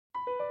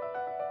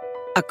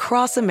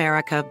Across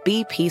America,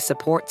 BP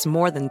supports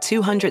more than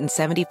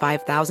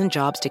 275,000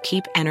 jobs to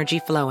keep energy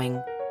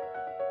flowing.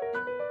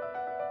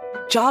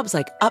 Jobs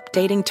like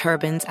updating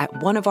turbines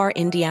at one of our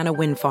Indiana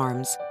wind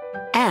farms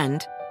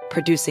and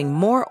producing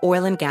more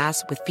oil and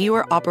gas with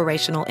fewer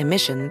operational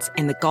emissions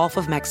in the Gulf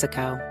of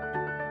Mexico.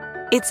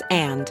 It's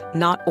and,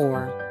 not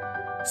or.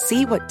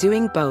 See what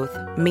doing both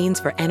means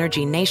for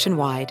energy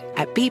nationwide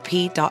at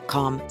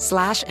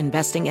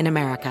bp.com/investing in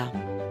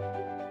America.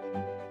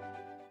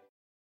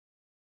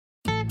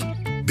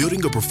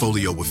 Building a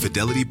portfolio with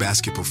Fidelity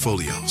Basket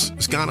Portfolios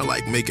is kind of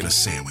like making a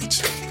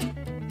sandwich.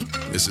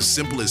 It's as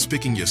simple as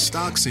picking your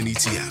stocks and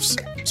ETFs,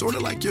 sort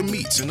of like your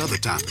meats and other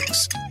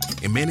toppings,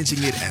 and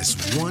managing it as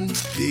one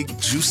big,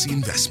 juicy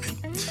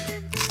investment.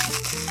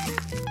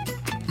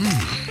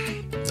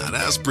 Now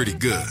that's pretty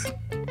good.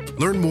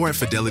 Learn more at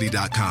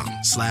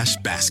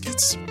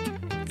fidelity.com/baskets.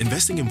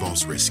 Investing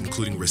involves risk,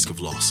 including risk of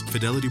loss.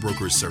 Fidelity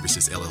Brokerage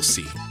Services,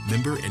 LLC.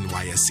 Member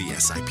NYSE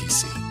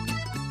SIPC.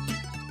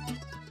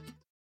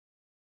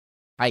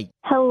 Hi.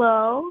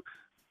 Hello.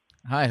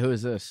 Hi, who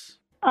is this?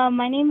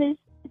 My name is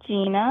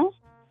Gina.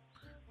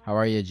 How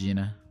are you,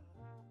 Gina?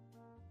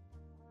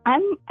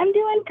 I'm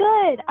doing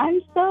good. I'm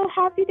so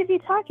happy to be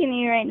talking to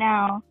you right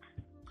now.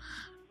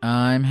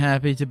 I'm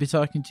happy to be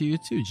talking to you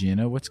too,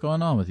 Gina. What's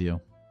going on with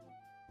you?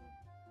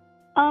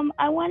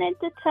 I wanted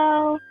to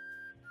tell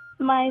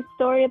my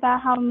story about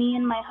how me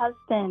and my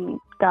husband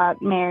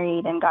got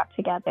married and got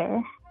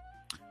together.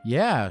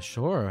 Yeah,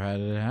 sure. How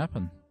did it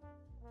happen?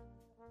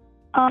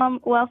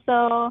 Well,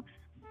 so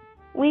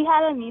we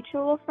had a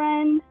mutual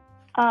friend,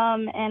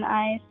 and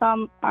I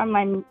saw our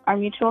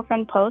mutual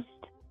friend post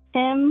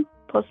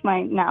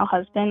my now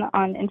husband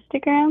on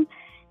Instagram,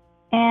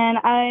 and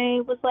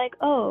I was like,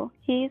 oh,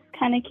 he's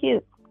kind of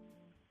cute.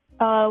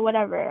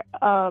 Whatever.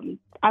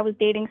 I was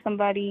dating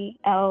somebody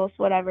else,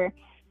 whatever.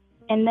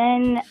 And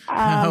then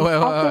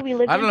also we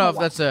lived I don't in know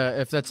Hawaii.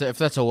 if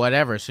that's a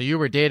whatever. So you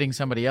were dating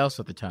somebody else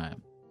at the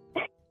time.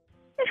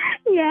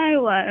 Yeah, I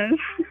was.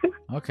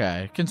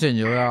 Okay,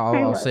 continue.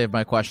 I'll save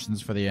my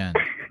questions for the end.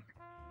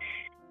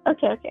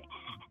 Okay.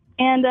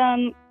 And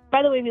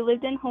by the way, we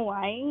lived in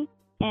Hawaii,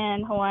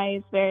 and Hawaii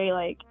is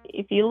very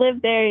if you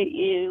live there,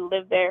 you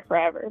live there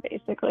forever.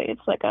 Basically,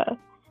 it's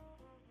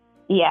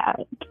yeah.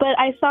 But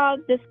I saw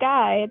this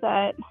guy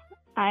that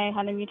I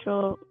had a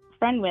mutual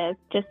friend with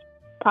just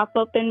pop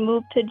up and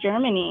move to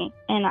Germany,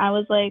 and I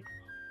was like,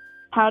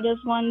 how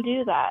does one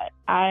do that?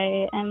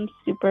 I am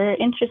super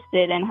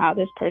interested in how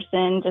this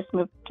person just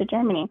moved to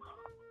Germany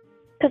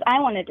because I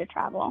wanted to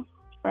travel,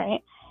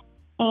 right?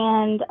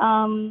 And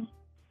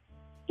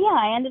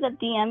I ended up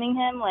DMing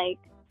him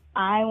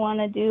I want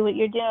to do what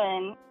you're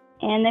doing,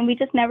 and then we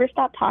just never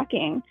stopped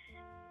talking.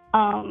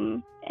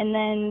 And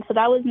then so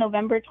that was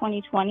November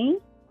 2020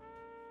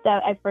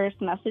 that I first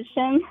messaged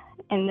him,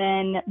 and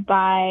then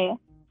by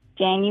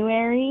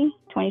January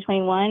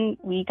 2021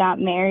 we got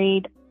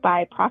married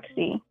by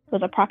proxy. It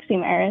was a proxy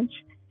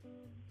marriage.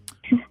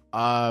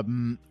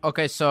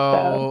 Okay,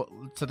 so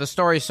the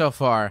story so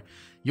far,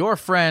 your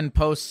friend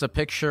posts a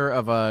picture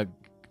of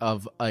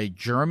a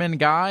German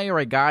guy or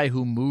a guy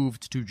who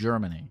moved to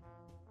Germany?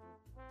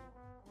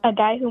 A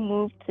guy who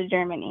moved to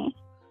Germany.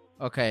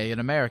 Okay, an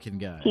American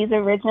guy. He's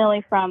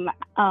originally from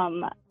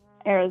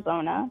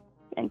Arizona,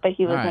 but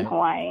he lives in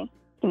Hawaii.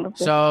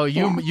 So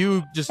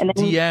you just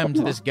DM'd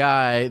this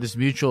guy, this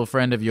mutual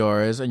friend of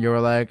yours, and you were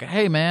like,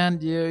 "Hey man,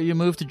 you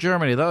moved to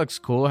Germany. That looks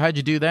cool. How'd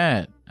you do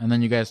that?" And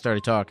then you guys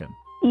started talking.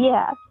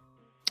 Yeah.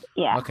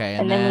 Okay,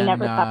 and then we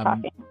never stopped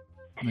talking.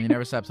 You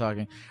never stopped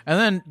talking. And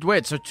then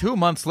wait, so 2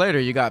 months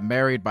later, you got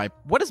married by.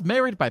 What does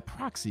married by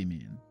proxy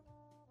mean?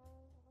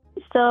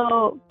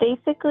 So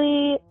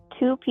basically,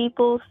 two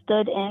people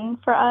stood in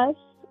for us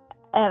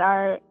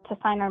to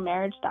sign our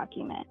marriage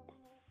document.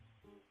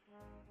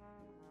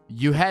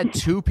 You had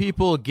two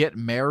people get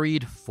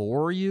married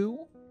for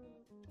you?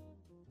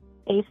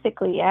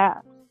 Basically,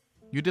 yeah.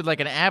 You did like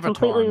an avatar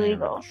completely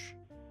marriage.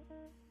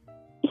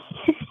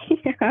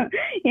 Legal.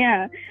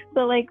 Yeah.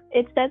 So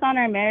it says on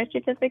our marriage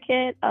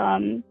certificate,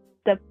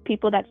 the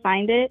people that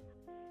signed it,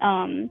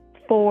 and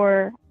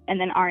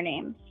then our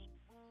names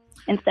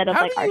instead of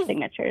our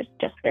signatures,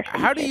 just their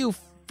signatures. How do you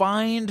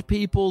find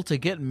people to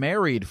get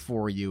married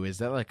for you? Is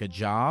that like a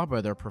job?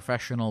 Are there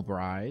professional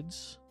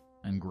brides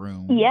and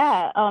grooms?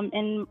 Yeah.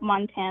 In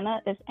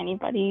Montana, if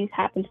anybody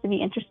happens to be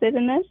interested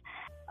in this,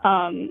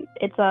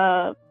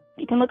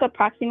 you can look up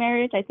proxy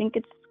marriage. I think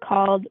it's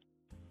called,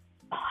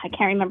 I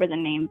can't remember the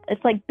name.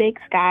 It's like Big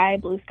Sky,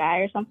 Blue Sky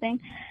or something.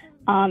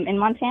 In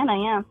Montana,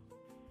 yeah.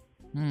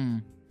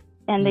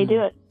 And they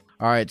do it.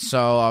 All right,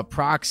 so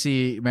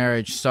proxy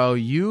marriage. So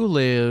you were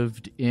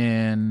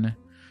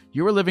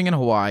living in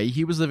Hawaii.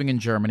 He was living in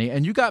Germany,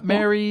 and you got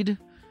married.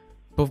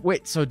 But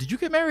wait, so did you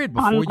get married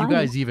before you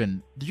guys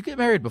even? Did you get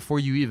married before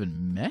you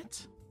even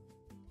met?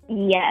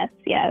 Yes.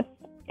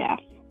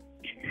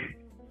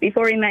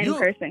 Before we met in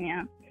person,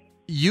 yeah.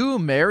 You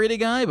married a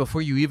guy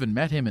before you even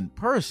met him in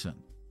person?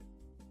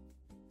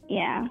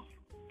 Yeah.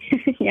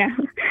 Yeah.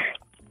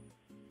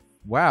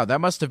 Wow, that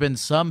must have been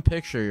some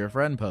picture your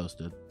friend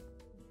posted.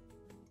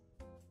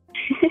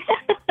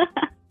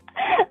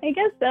 I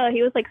guess so.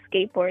 He was like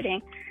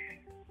skateboarding.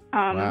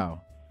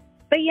 Wow.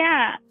 But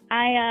yeah,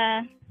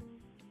 I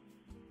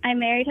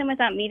married him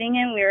without meeting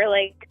him. We were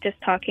like just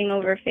talking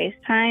over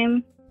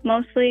FaceTime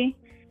mostly.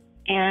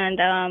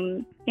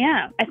 And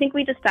yeah, I think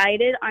we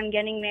decided on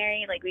getting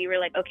married. Like we were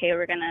like, okay,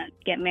 we're gonna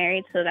get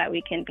married so that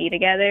we can be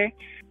together.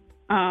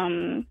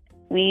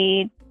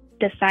 We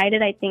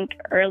decided, I think,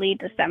 early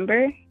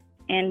December,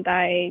 and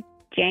by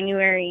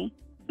January,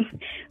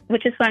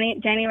 which is funny,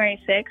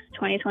 January 6th,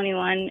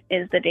 2021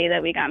 is the day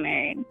that we got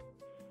married.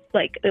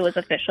 Like it was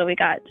official. We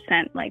got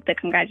sent like the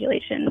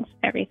congratulations,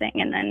 everything.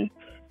 And then,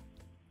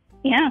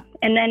 yeah.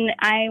 And then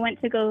I went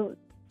to go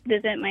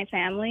visit my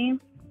family.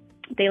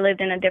 They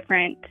lived in a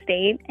different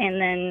state.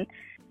 And then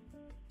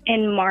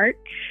in March,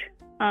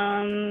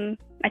 I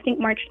think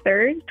March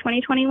 3rd,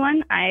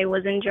 2021, I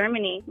was in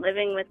Germany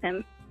living with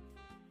him.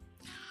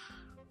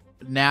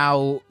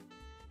 Now,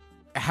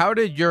 how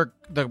did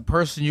the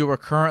person you were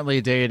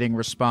currently dating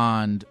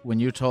respond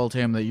when you told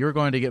him that you're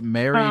going to get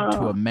married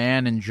to a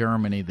man in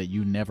Germany that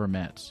you never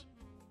met?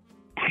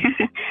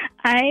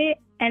 We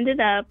ended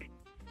up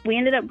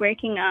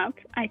breaking up,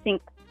 I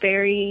think,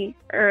 very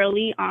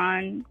early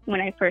on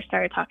when I first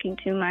started talking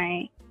to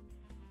my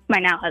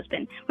now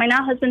husband. My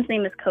now husband's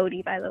name is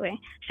Cody, by the way.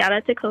 Shout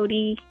out to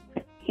Cody.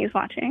 He's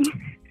watching.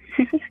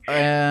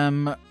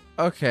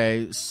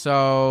 Okay,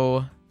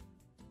 so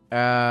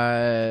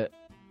so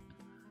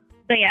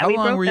yeah, we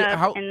broke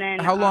up, and then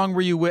how long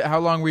were you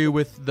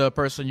with the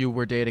person you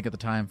were dating at the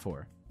time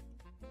for?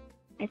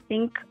 I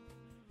think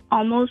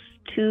almost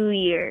 2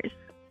 years,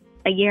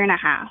 a year and a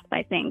half.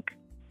 I think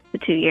the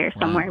 2 years,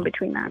 somewhere in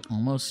between that.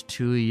 Almost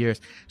 2 years.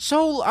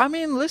 So I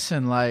mean,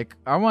 listen, like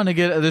I want to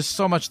get. There's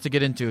so much to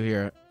get into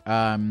here.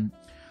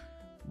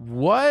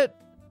 What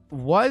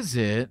was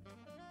it?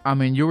 I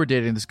mean, you were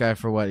dating this guy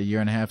for what, a year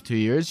and a half, 2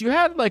 years. You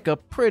had like a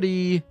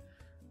pretty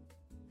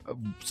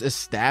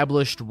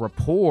established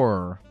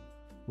rapport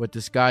with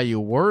this guy you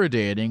were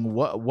dating.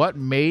 What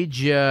made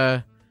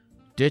you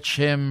ditch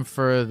him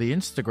for the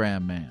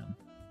Instagram man?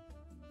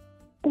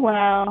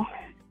 Well,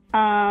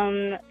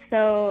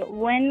 so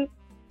when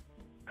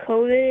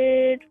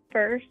COVID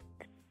first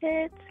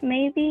hit,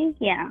 maybe,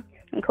 yeah.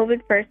 When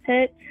COVID first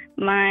hit,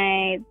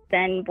 my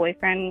then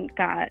boyfriend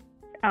got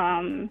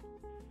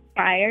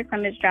fired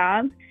from his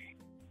job,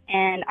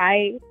 and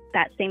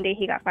that same day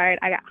he got fired,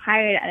 I got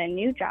hired at a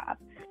new job.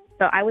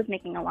 So I was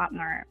making a lot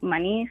more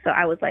money. So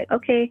I was like,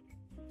 okay,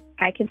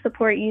 I can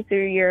support you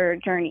through your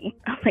journey.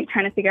 I was like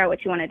trying to figure out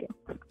what you want to do.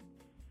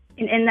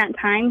 And in that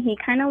time, he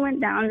kind of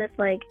went down this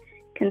like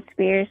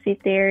conspiracy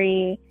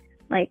theory,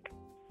 like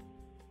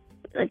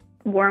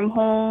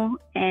wormhole,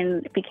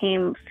 and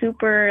became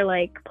super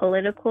like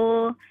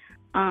political.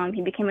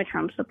 He became a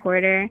Trump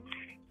supporter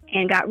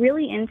and got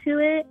really into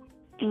it,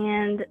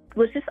 and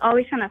was just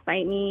always trying to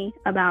fight me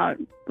about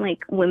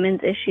like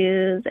women's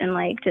issues and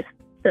like just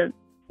the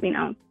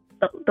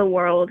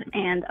world.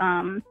 And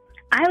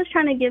I was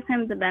trying to give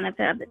him the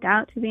benefit of the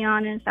doubt, to be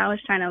honest. I was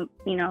trying to,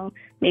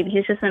 maybe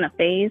he's just in a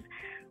phase.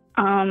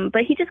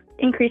 But he just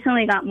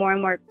increasingly got more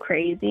and more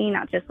crazy,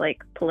 not just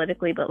like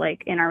politically, but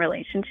like in our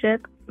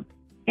relationship.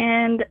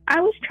 And I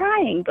was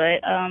trying,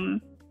 but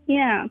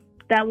yeah,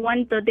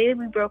 the day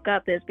we broke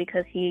up is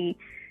because he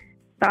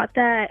thought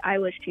that I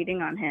was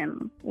cheating on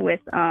him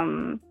with,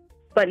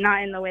 but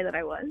not in the way that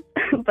I was,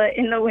 but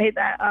in the way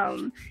that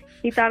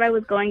he thought I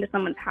was going to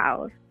someone's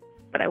house,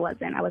 but I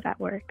wasn't. I was at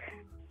work.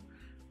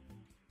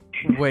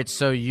 Wait,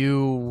 so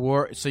you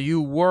were like,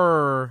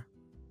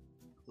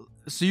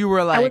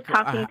 I was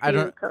talking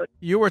to Cody.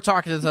 You were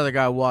talking to this other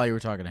guy while you were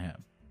talking to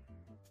him.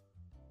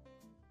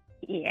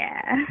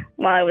 Yeah,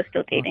 while I was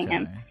still dating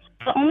him,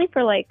 but only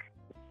for like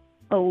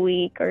a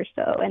week or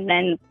so, and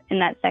then in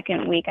that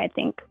second week, I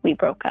think we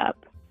broke up.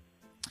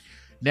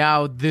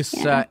 Now, this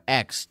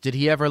ex, did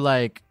he ever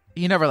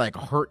he never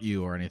hurt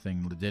you or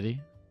anything, did he?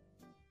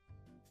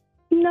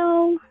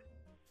 No,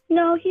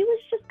 he was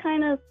just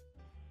kind of,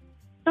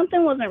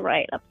 something wasn't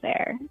right up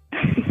there,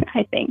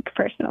 I think,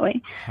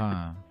 personally.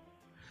 Huh.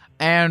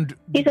 And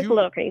he's just a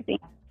little crazy.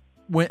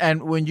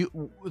 When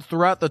you,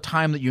 throughout the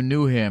time that you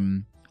knew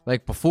him,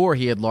 like before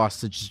he had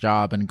lost his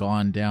job and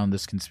gone down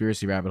this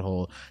conspiracy rabbit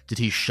hole, did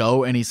he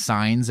show any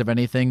signs of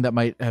anything that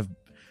might have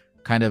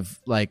kind of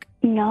like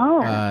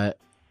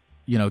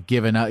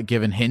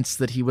given hints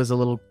that he was a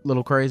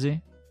little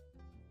crazy?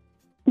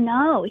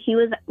 No,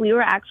 we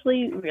were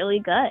actually really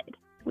good.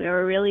 We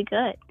were really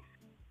good.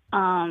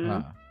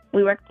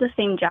 We worked the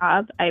same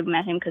job. I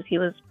met him because he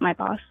was my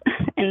boss.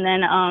 And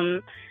then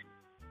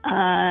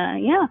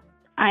I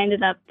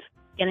ended up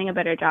getting a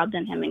better job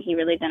than him, and he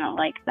really didn't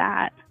like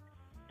that.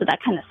 So that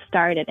kind of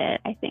started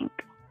it, I think.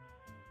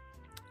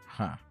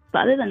 Huh.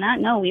 But other than that,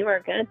 no, we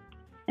were good.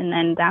 And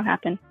then that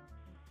happened.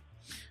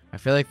 I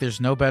feel like there's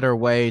no better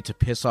way to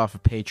piss off a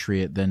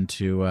patriot than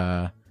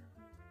to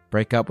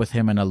break up with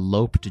him and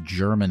elope to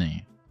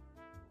Germany.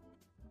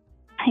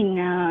 I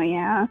know,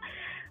 yeah.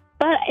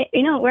 But,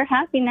 we're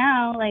happy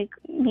now. Like,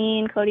 me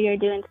and Cody are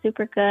doing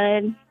super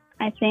good.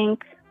 I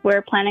think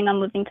we're planning on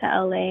moving to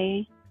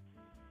LA.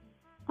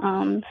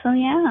 So,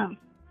 yeah.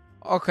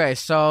 Okay,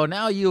 so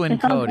now you and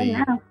It's all good Cody,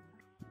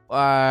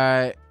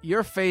 now.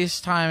 you're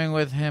FaceTiming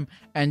with him,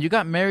 and you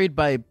got married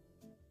by.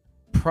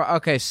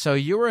 Okay, so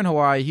you were in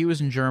Hawaii, he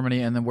was in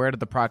Germany, and then where did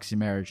the proxy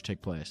marriage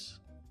take place?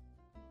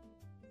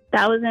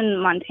 That was in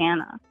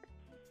Montana.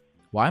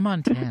 Why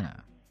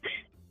Montana?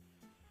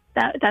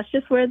 That's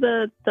just where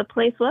the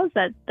place was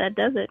that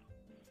does it.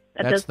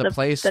 That's the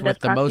place with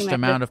the most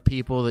amount of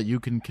people that you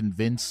can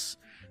convince.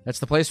 That's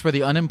the place where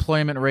the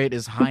unemployment rate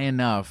is high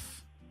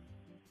enough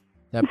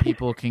that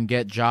people can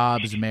get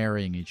jobs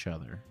marrying each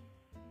other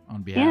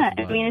on behalf of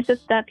Yeah, I mean, others. it's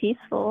just that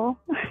peaceful.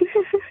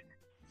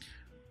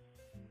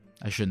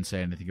 I shouldn't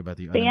say anything about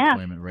the But yeah.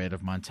 unemployment rate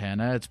of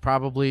Montana. It's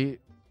probably...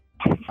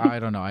 I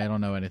don't know. I don't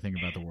know anything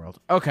about the world.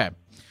 Okay.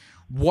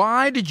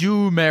 Why did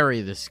you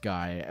marry this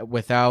guy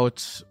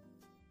without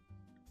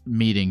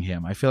meeting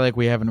him? I feel like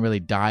we haven't really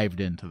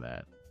dived into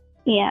that.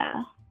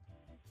 Yeah.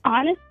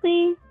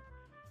 Honestly,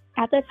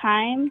 at the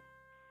time,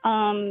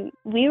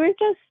 we were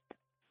just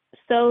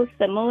so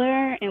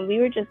similar and we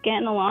were just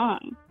getting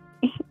along.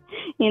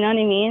 You know what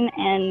I mean?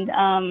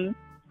 And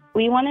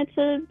we wanted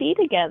to be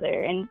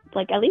together and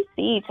like at least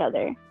see each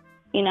other,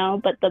 you know,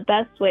 but the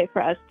best way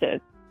for us to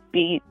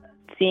be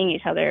seeing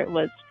each other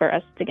was for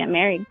us to get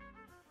married,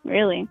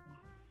 really,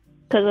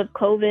 because of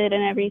COVID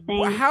and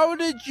everything. How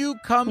did you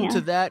come Yeah.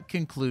 to that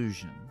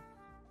conclusion?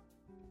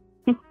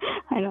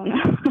 I don't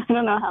know. I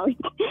don't know how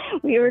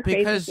we were crazy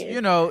Because, kids.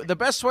 you know, the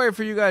best way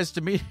for you guys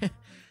to meet...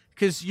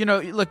 Because, you know,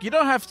 look, you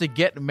don't have to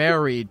get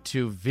married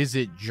to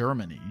visit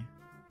Germany.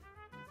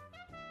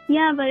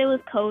 Yeah, but it was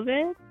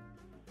COVID,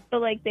 so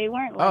like they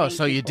weren't. Oh, letting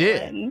so you people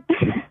did. in.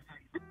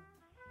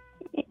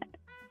 Yeah.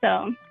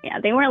 So yeah,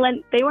 they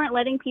weren't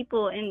letting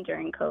people in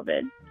during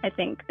COVID. I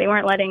think they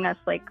weren't letting us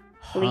like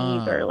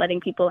leave or letting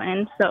people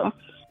in. So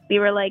we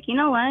were like, you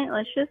know what?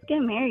 Let's just get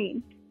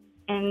married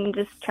and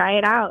just try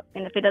it out.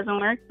 And if it doesn't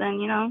work, then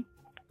you know,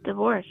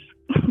 divorce.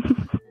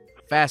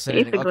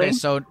 Fascinating. Basically. Okay,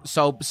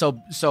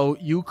 so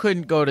you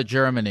couldn't go to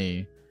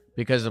Germany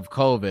because of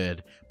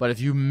COVID, but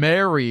if you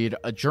married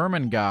a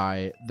German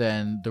guy,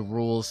 then the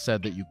rules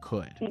said that you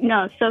could.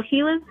 No, so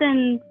he was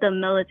in the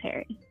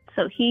military.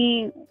 So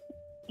he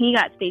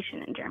got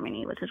stationed in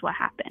Germany, which is what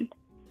happened.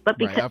 But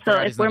Right, because I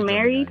forgot if he's not we're a German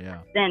married, guy, yeah.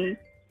 then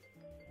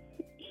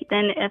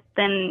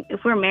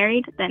if we're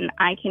married, then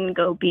I can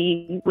go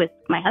be with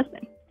my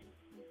husband.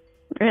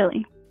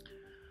 Really,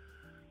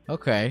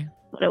 Okay.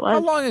 what it How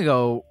was.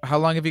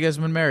 long have you guys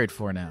been married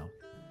for now?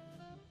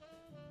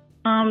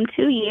 2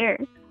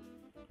 years.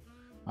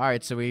 All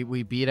right, so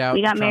we beat out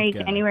We the got Trump married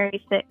guy.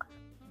 January 6th.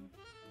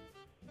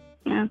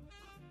 Yeah.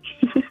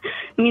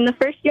 I mean, the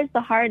first year's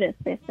the hardest,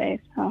 they say.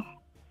 So.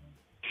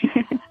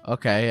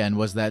 Okay, and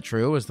was that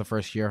true? Was the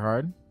first year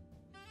hard?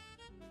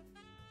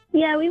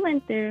 Yeah, we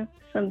went through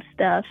some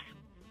stuff,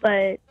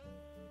 but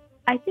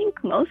I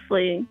think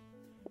mostly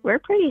we're a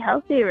pretty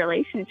healthy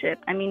relationship.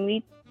 I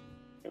mean,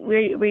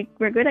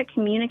 we're good at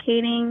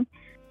communicating,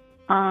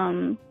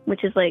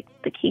 which is like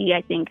the key,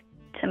 I think,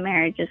 to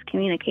marriage is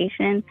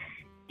communication.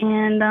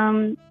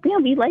 And yeah,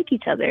 we like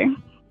each other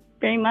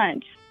very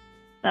much.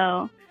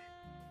 So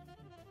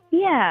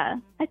yeah,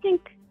 I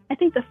think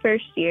the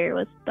first year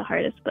was the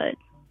hardest, but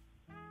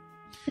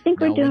I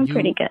think Now, we're doing when you-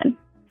 pretty good.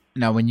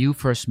 Now, when you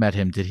first met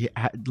him, did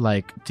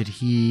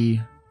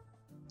he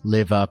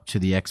live up to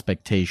the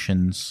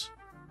expectations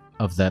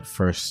of that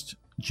first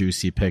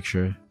juicy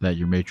picture that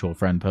your mutual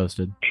friend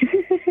posted?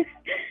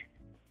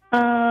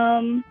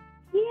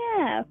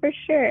 Yeah, for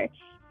sure.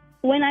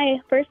 When I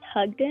first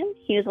hugged him,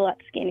 he was a lot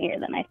skinnier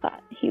than I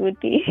thought he would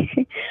be.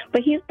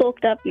 But he's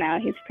bulked up now.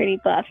 He's pretty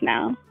buff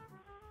now.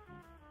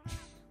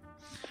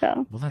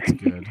 So, Well, that's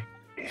good.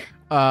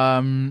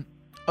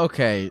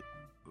 Okay,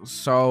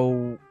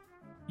 so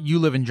you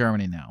live in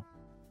Germany now.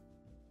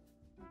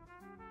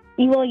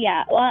 well,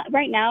 yeah. Well,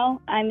 right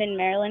now I'm in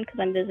Maryland because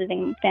I'm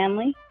visiting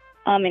family.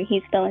 And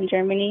he's still in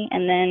Germany.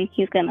 And then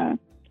he's gonna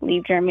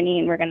leave Germany,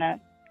 and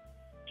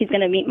he's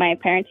gonna meet my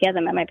parents. He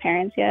hasn't met my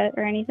parents yet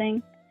or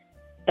anything.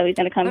 So he's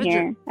gonna come How did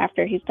here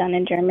after he's done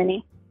in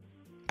Germany.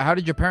 How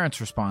did your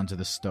parents respond to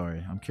this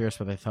story? I'm curious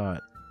what they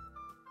thought.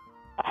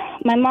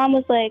 My mom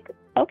was like,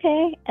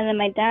 okay. And then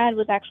my dad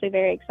was actually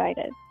very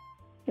excited.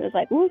 He was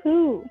like,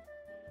 woohoo.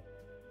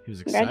 He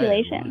was excited.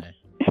 Congratulations.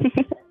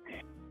 Why?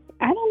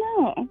 I don't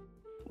know.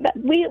 But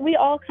we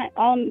all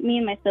me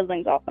and my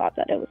siblings all thought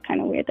that it was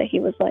kind of weird that he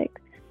was like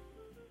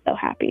so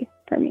happy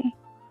for me.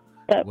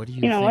 But What do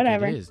you you know, think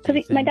whatever. it is? Do you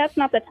Because my think- dad's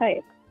not the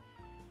type.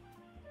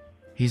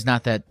 He's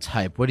not that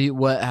type. What do you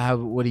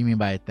mean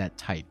by that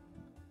type?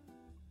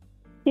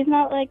 He's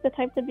not like the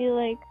type to be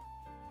like,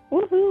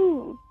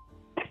 woohoo.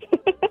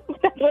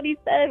 That's what he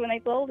said when I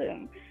told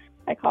him.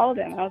 I called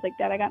him. I was like,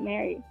 Dad, I got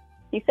married.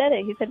 He said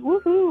it. He said,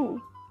 woohoo.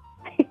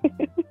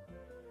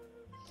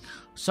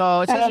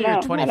 So it I says don't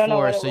that you're know. I don't know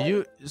 24.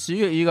 what it So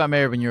you got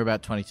married when you were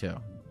about 22.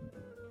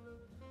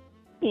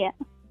 Yeah.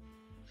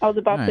 I was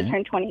about to Alright.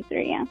 turn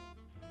 23, yeah.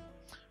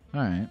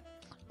 All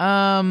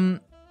right.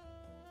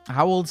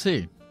 How old's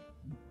he?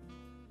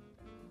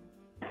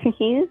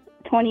 He's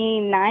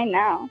 29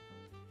 now.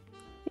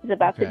 He's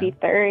about to Okay. be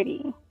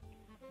 30.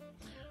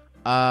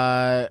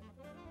 Tell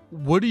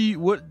me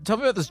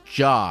about this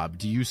job.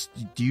 Do you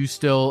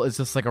still, is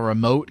this like a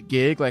remote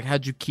gig? Like,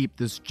 how'd you keep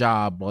this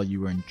job while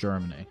you were in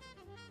Germany?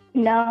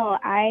 No,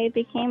 I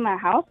became a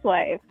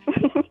housewife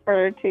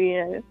for 2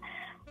 years,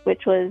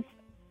 which was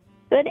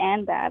good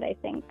and bad, I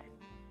think.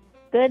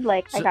 Good,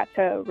 like, I got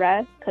to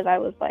rest because I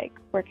was, like,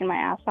 working my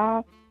ass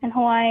off in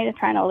Hawaii to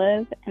trying to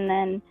live. And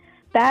then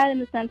bad in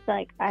the sense,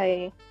 like,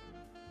 I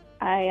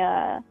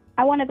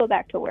want to go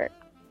back to work.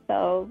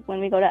 So when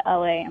we go to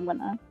LA, I'm going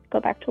to go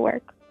back to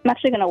work. I'm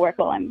actually going to work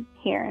while I'm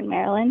here in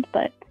Maryland,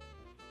 but,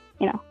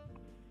 you know.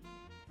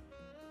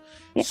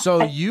 Yeah, so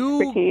for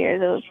you 2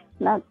 years, it was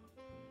nuts.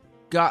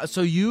 Because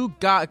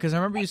I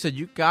remember you said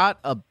you got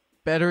a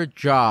better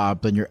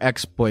job than your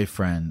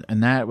ex-boyfriend,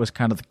 and that was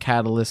kind of the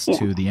catalyst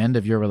to the end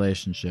of your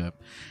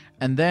relationship.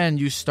 And then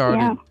you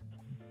started,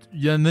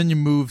 and then you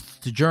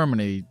moved to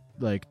Germany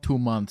like 2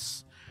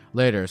 months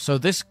later. So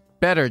this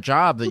better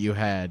job that you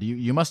had,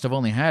 you must have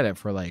only had it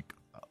for like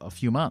a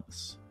few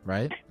months,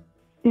 right?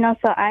 No,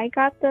 so I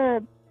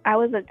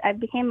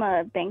became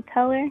a bank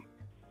teller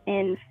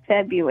in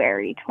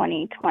February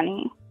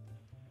 2020,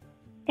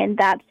 and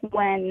that's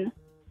when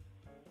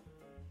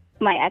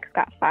my ex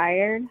got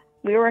fired.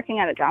 We were working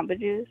at a Jamba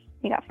Juice.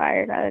 He got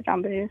fired at a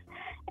Jamba Juice,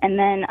 and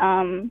then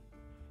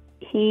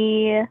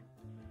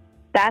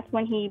that's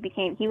when he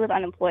was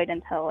unemployed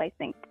until I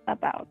think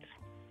about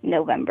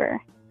November,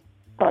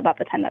 so about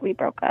the time that we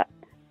broke up.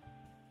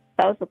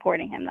 So I was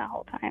supporting him that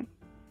whole time.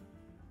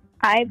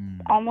 I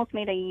almost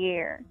made a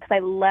year because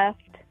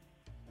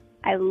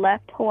I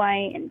left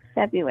Hawaii in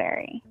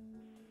February,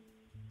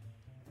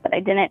 but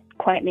I didn't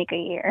quite make a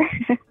year.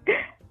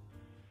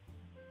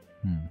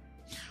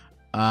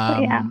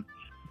 Yeah.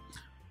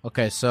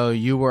 Okay, so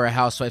you were a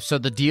housewife. So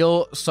the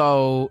deal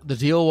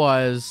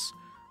was,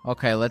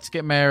 okay, let's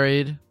get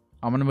married.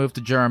 I'm going to move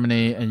to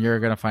Germany, and you're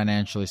going to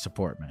financially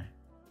support me.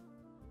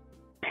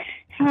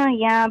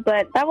 Yeah,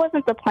 but that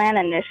wasn't the plan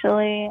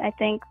initially. I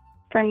think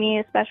for me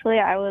especially,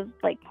 I was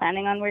like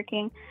planning on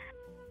working.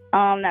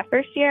 That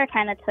first year I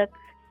kind of took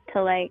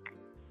to like,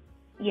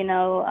 you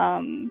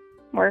know,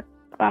 work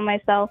on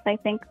myself, I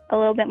think, a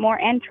little bit more,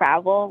 and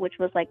travel, which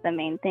was like the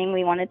main thing.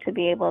 We wanted to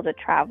be able to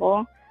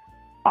travel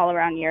all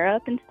around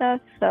Europe and stuff,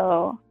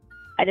 so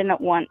I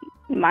didn't want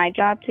my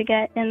job to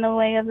get in the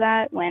way of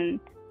that when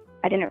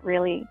I didn't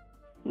really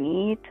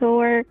need to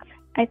work,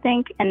 I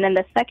think. And then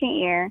the second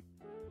year,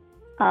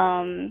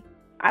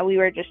 we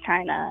were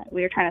trying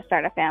to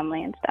start a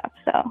family and stuff,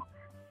 so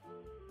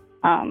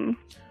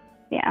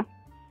yeah.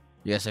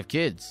 You guys have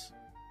kids.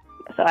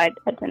 So it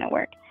didn't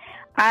work.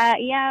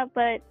 Yeah,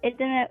 but it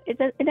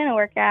didn't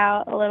work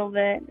out a little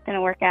bit. It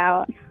didn't work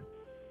out.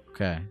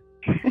 Okay.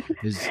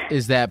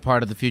 Is that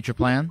part of the future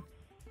plan?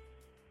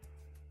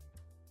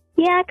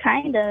 Yeah,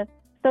 kind of.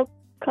 So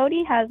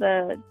Cody has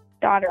a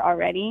daughter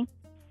already.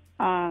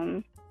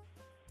 There's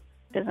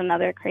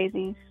another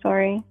crazy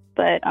story,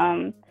 but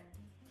so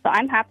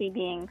I'm happy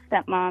being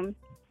stepmom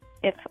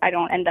if I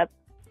don't end up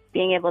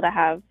being able to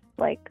have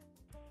like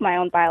my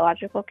own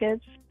biological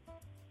kids.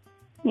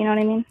 You know what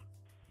I mean?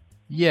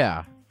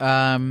 Yeah.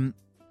 How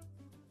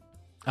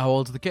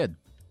old's the kid?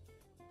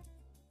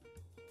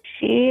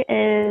 She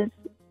is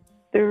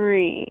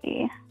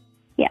 3.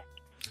 Yeah.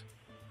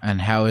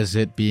 And how is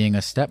it being a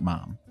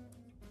stepmom?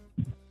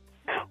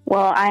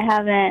 Well, I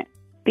haven't,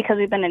 because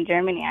we've been in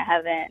Germany, I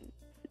haven't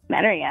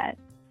met her yet.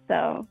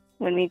 So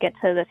when we get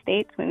to the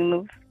States, when we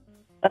move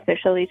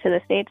officially to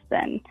the States,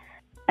 then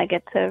I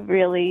get to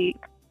really,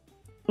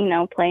 you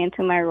know, play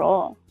into my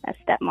role as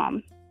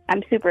stepmom.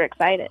 I'm super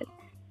excited.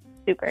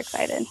 Super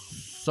excited.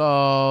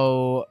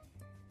 So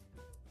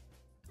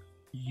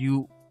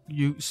you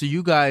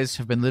guys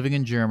have been living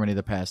in Germany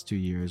the past 2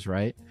 years,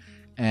 right?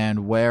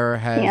 And where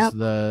has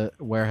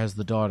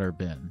the daughter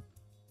been?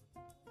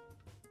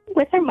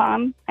 With her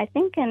mom, I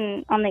think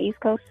on the East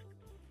Coast.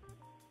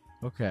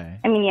 Okay.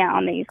 I mean, yeah,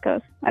 on the East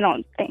Coast. I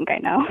don't think I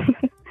know.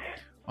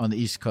 On the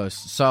East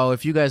Coast. So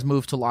if you guys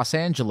move to Los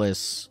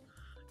Angeles,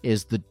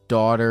 is the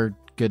daughter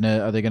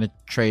are they gonna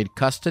trade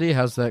custody?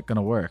 How's that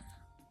gonna work?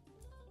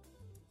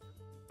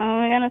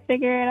 We're gonna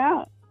figure it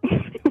out.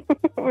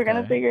 We're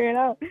gonna figure it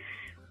out.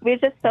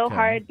 It's just so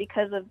hard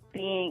because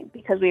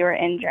we were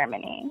in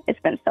Germany. It's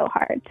been so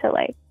hard to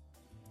like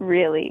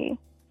really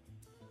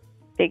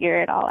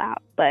figure it all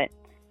out. But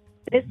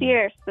this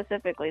year,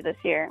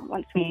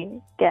 once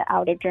we get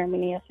out of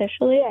Germany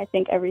officially, I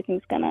think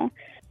everything's gonna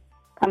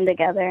come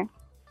together.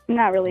 I'm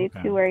not really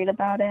too worried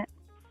about it.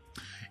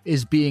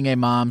 Is being a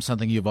mom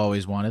something you've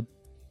always wanted?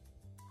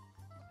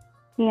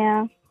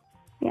 Yeah,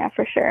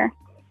 for sure.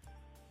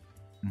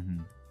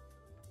 Mm-hmm.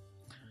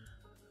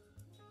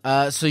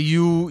 So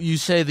you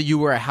say that you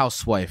were a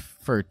housewife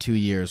for 2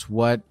 years.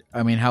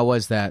 How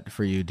was that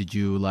for you? Did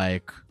you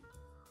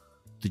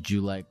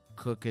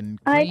cook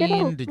and clean?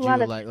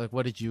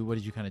 What did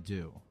you kind of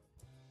do?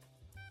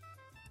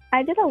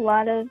 I did a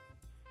lot of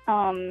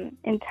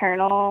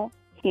internal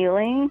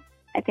healing.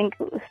 I think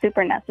it was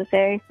super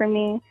necessary for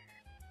me.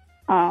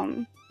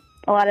 A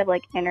lot of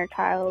like inner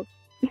child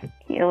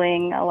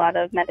healing, a lot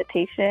of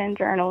meditation,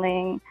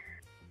 journaling,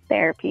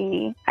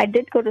 therapy. I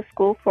did go to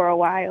school for a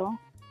while,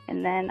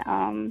 and then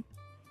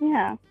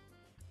yeah.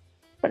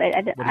 But What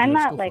did you go I'm to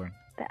not school like for?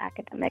 the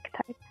academic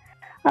type.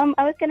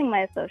 I was getting my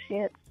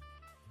associates,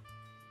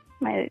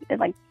 my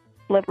like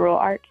liberal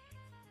arts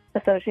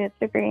associate's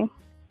degree.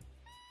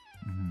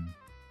 Mhm.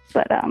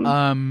 But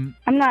I'm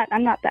not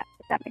that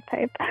academic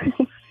type.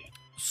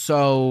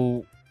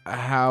 So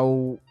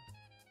how?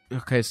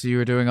 Okay, so you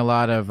were doing a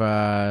lot of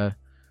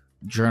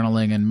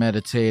journaling and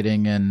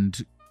meditating and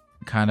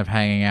kind of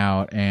hanging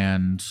out,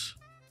 and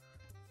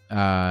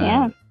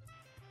Yeah.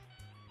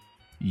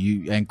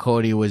 you and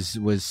Cody was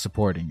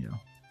supporting you.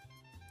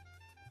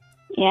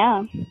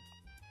 Yeah.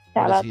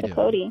 Shout does out he to do?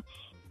 Cody.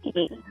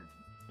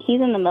 He's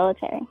in the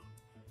military.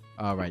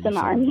 All right, He's you've in the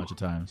said it a Army. bunch of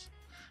times.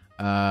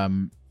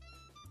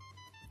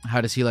 How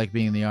does he like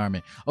being in the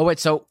Army? Oh wait,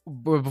 so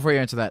before you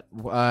answer that,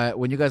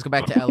 when you guys go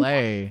back to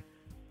LA,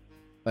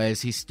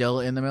 is he still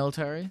in the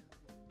military?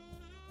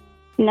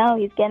 No,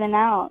 he's getting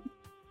out.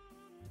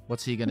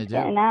 What's he gonna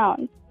Getting do? out.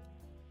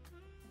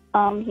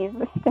 He's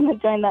gonna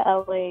join the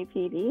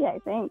LAPD, I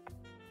think,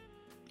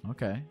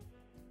 Okay,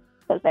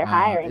 because they're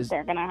hiring. is-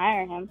 They're gonna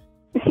hire him.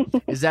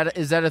 is that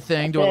a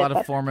thing? Do a That's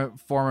lot it.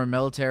 of former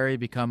military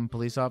become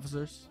police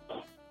officers?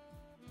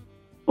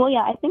 Well,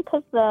 yeah, I think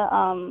because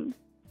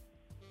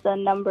the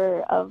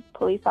number of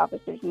police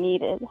officers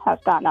needed has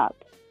gone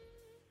up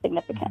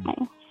significantly.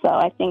 So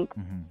I think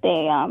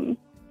Mhm.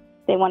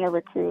 they want to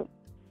recruit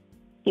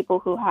people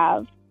who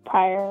have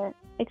prior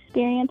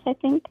experience, I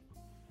think,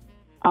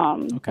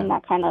 Okay. in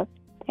that kind of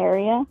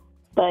area.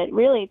 But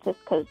really, just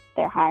because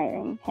they're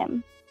hiring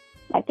him,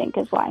 I think,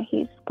 is why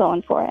he's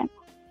going for it.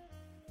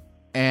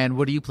 And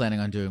what are you planning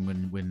on doing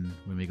when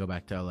we go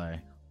back to LA?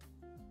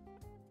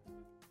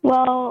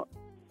 Well,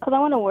 because I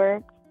want to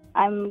work,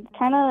 I'm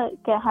trying to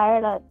get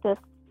hired at this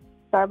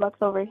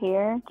Starbucks over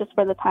here just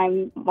for the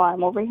time while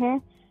I'm over here.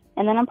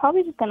 And then I'm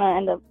probably just going to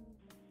end up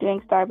doing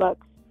Starbucks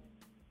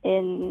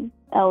in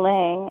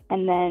LA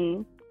and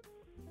then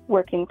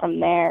working from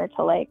there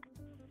to like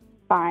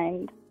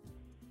find,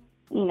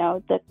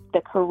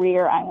 the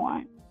career I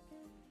want.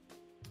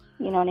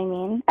 You know what I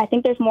mean? I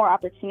think there's more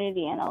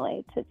opportunity in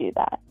LA to do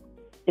that,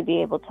 to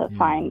be able to Yeah.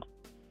 find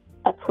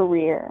a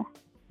career.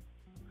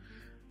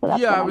 So that's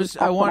Yeah,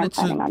 what I I'm wanted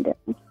to- planning on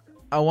doing.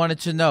 I wanted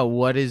to know,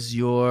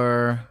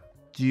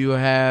 do you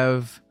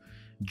have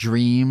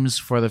dreams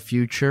for the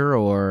future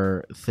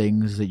or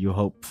things that you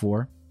hope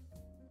for?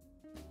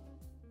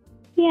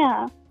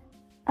 Yeah,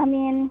 I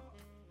mean,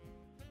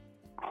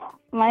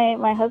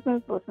 my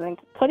husband's listening.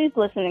 Cody's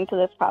listening to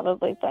this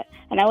probably,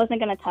 and I wasn't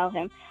gonna tell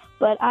him,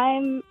 but I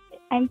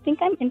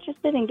think I'm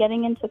interested in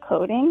getting into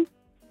coding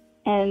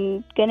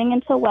and getting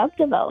into web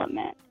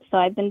development. So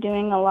I've been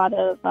doing a lot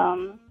of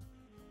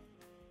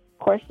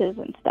courses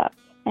and stuff,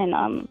 and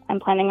I'm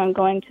planning on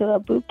going to a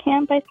boot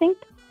camp, I think,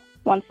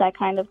 once I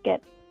kind of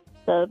get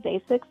the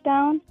basics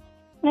down.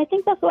 And I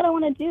think that's what I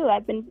want to do.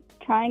 I've been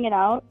trying it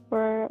out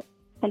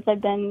since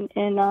I've been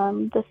in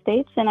the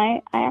States, and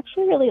I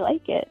actually really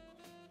like it.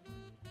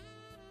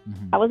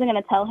 Mhm. I wasn't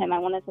going to tell him. I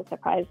wanted to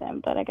surprise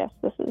him, but I guess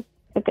this is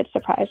a good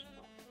surprise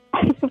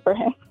for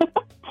him.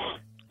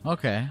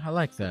 Okay, I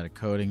like that. A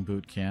coding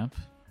boot camp.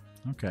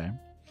 Okay.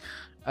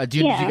 Do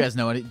you Yeah. guys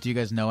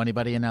know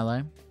anybody in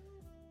LA?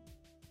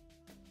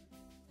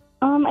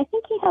 I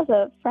think he has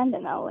a friend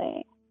in LA.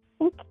 I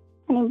think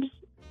her name's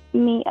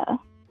Mia.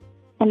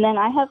 And then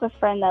I have a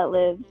friend that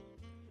lives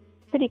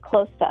pretty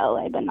close to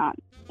LA, but not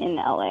in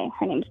LA.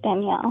 Her name's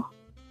Danielle.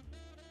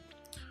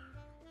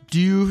 Do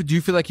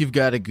you feel like you've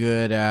got a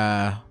good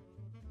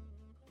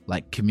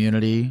like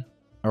community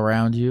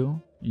around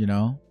you? You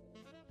know.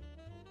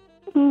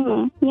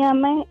 Yeah,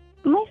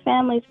 my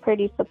family's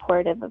pretty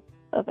supportive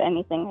of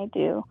anything I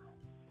do.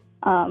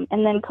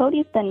 And then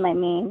Cody's been my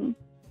main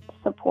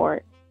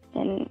support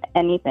in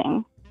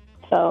anything.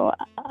 So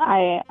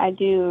I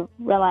do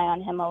rely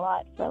on him a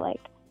lot for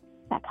like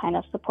that kind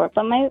of support.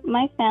 But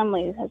my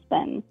family has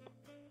been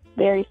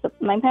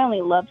my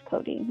family loves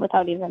Cody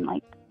without even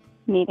like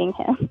meeting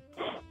him.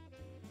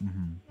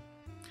 Mhm.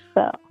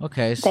 So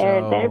Okay,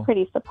 they're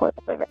pretty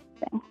supportive of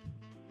everything.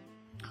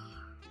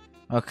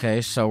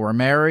 Okay, so we're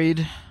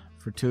married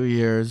for 2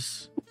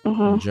 years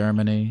in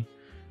Germany.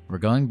 We're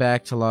going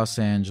back to Los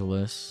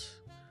Angeles.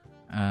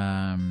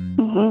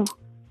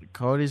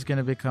 Cody's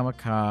gonna become a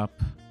cop.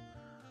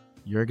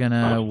 You're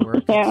gonna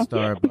work Yeah. at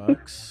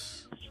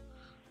Starbucks.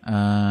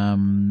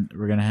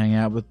 We're gonna hang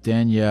out with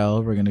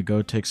Danielle. We're gonna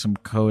go take some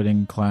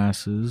coding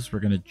classes. We're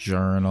gonna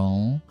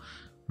journal.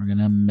 We're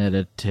gonna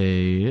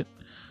meditate.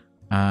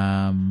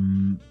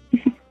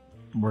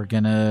 We're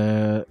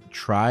gonna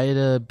try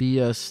to be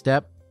a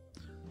step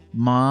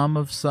mom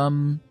of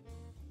some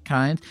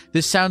kind.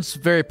 This sounds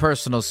very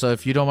personal, so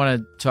if you don't want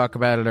to talk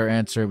about it or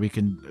answer, we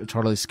can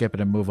totally skip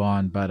it and move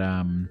on. But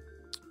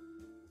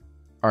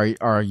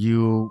are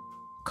you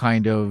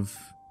kind of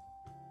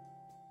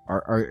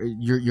are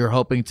you're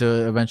hoping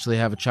to eventually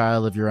have a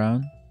child of your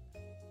own?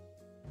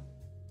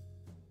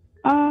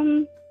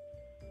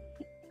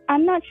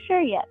 I'm not sure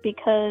yet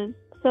because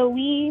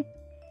we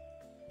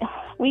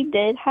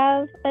did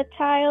have a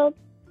child,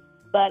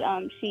 but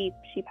she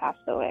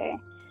passed away.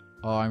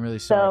 Oh, I'm really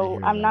sorry to So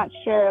hear I'm that. not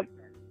sure.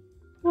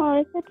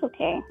 Well, it's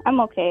okay.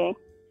 I'm okay.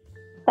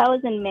 That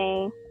was in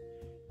May,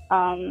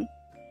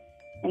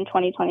 in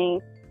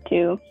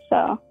 2022.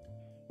 So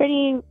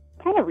pretty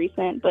kind of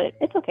recent, but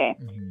it's okay.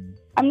 Mhm.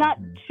 I'm not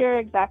sure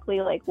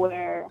exactly like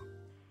where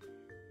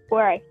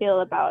I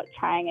feel about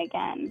trying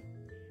again.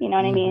 You know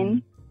what I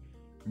mean?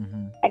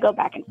 Mm-hmm. I go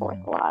back and forth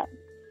a lot.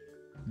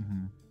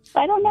 Mm-hmm. But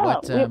I don't know.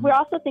 What, We're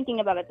also thinking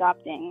about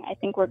adopting. I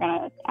think we're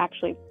gonna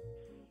actually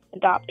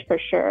adopt for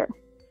sure.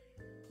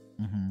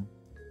 Mm-hmm.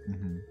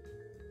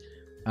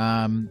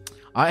 Mm-hmm.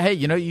 Hey,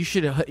 you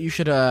should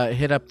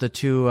hit up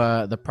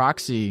the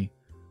proxy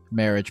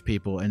marriage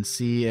people and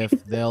see if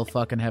they'll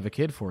fucking have a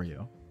kid for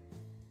you.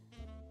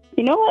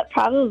 You know what?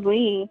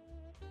 Probably.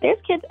 There's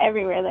kids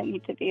everywhere that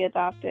need to be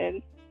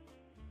adopted.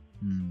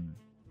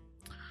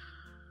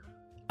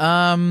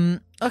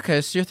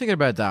 Okay, so you're thinking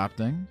about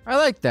adopting. I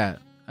like that.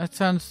 That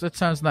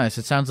sounds nice.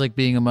 It sounds like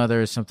being a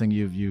mother is something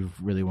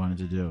you've really wanted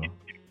to do.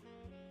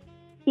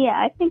 Yeah,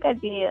 I think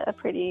I'd be a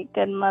pretty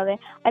good mother.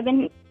 I've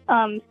been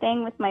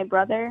staying with my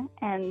brother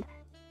and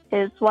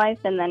his wife,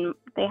 and then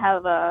they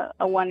have a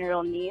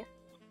 1-year-old niece.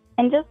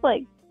 And just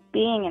like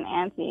being an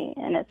auntie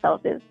in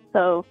itself is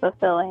so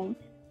fulfilling.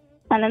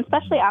 And then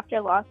especially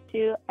after loss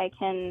too, I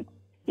can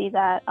see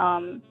that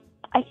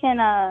I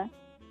can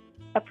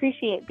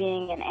appreciate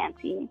being an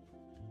auntie.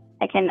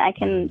 I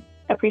can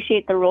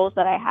appreciate the roles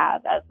that I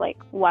have as like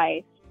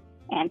wife,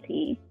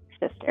 auntie,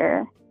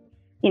 sister,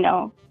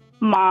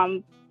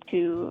 mom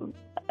to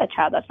a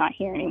child that's not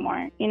here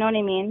anymore. You know what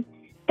I mean?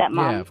 That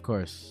mom. Yeah, of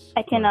course.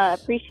 I can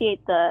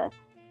appreciate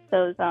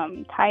those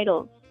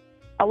titles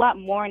a lot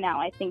more now,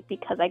 I think,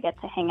 because I get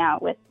to hang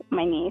out with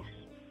my niece.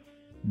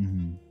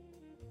 Mm-hmm.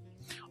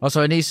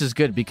 Also, a niece is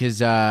good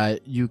because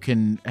you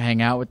can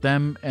hang out with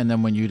them, and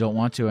then when you don't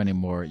want to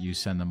anymore, you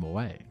send them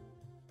away.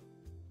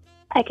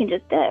 I can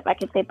just dip. I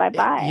can say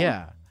bye-bye.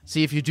 Yeah.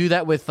 See, if you do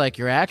that with like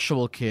your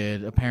actual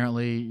kid,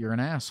 apparently you're an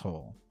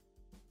asshole.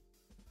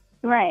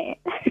 Right.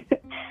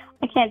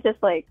 I can't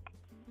just like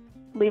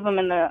leave them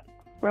in the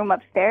room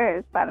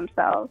upstairs by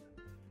themselves.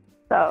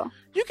 So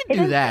you can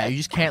do that. You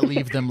just can't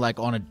leave them like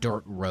on a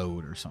dirt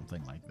road or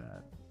something like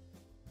that.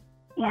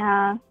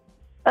 Yeah.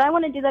 But I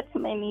want to do that to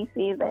my niece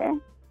either.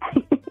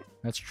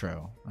 That's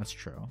true.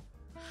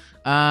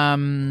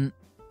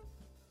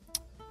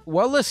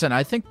 Well, listen,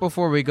 I think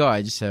before we go,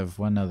 I just have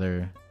one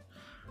other.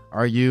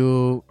 Are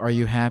you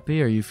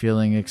happy? Are you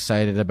feeling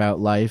excited about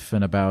life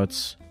and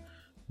about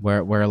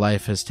where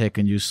life has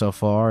taken you so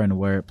far and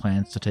where it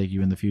plans to take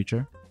you in the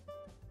future?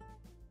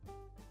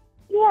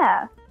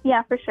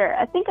 Yeah, for sure.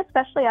 I think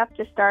especially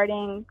after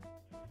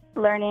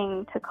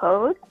learning to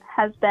code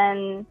has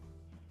been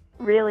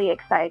really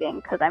exciting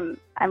because I'm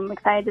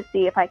excited to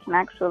see if I can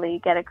actually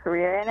get a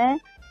career in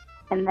it.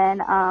 And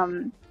then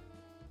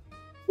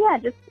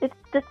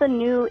it's a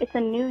new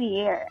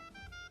year.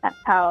 That's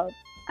how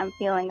I'm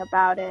feeling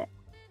about it.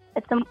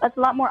 It's a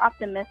lot more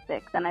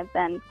optimistic than I've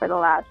been for the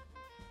last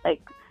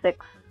like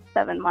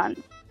 6-7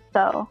 months.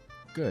 So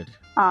good.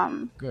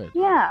 Good.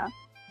 Yeah.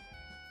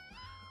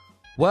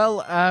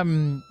 Well,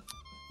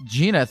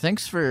 Gina,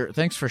 thanks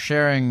for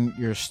sharing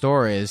your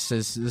stories.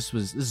 This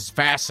is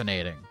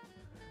fascinating.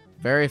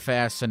 Very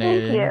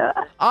fascinating. Thank you.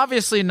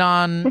 Obviously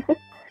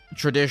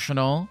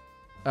non-traditional.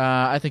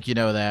 I think you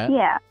know that.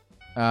 Yeah.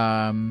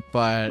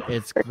 But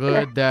it's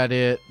good that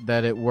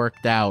it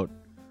worked out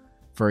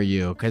for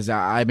you, because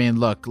I mean,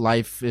 look,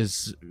 life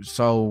is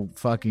so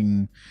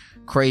fucking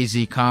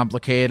crazy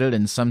complicated,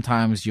 and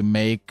sometimes you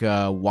make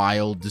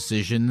wild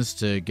decisions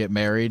to get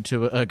married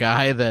to a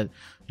guy that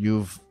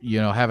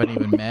haven't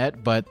even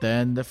met. But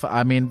then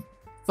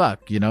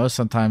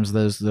sometimes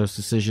those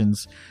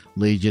decisions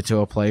lead you to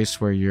a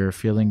place where you're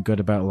feeling good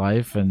about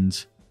life,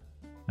 and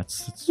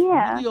that's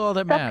really all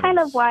that matters. That's kind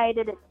of why I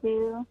did it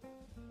too.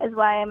 Is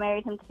why I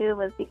married him too,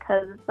 was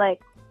because like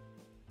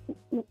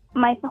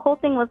my whole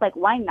thing was like,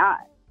 why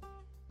not?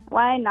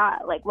 Why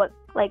not? Like what?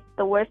 Like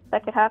the worst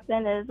that could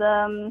happen is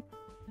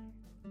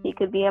he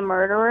could be a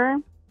murderer.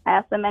 I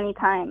asked him many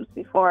times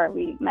before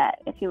we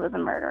met if he was a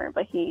murderer,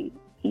 but he's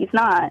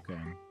not. Okay.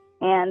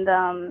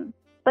 And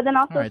but then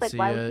also all right, it's like, so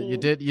why would he you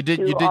did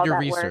your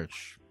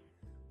research. Work?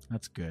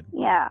 That's good.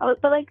 Yeah,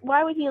 but like,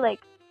 why would he like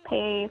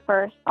pay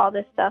for all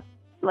this stuff,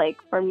 like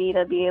for me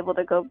to be able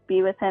to go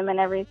be with him and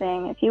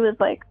everything? If he was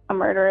like a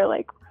murderer,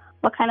 like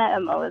what kind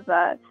of MO is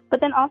that?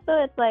 But then also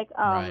it's like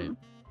right.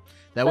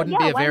 That wouldn't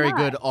be a very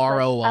good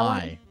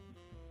ROI.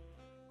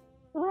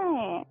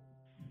 Right.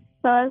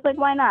 So I was like,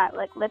 why not?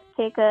 Like, let's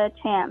take a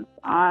chance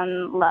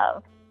on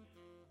love.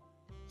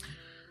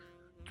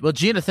 Well,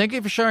 Gina, thank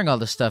you for sharing all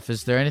this stuff.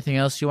 Is there anything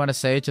else you want to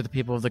say to the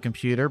people of the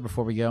computer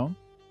before we go?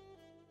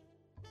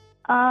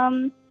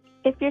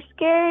 If you're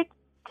scared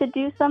to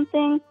do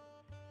something,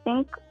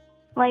 think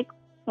like,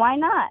 why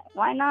not?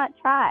 Why not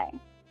try?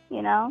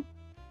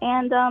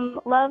 And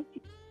love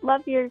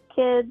your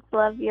kids,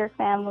 love your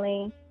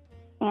family,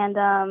 and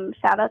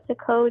shout out to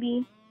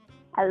Cody.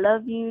 I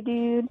love you,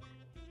 dude.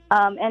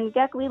 And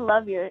Gek, we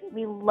love your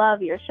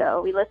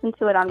show. We listen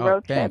to it on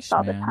road trips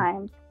all the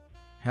time.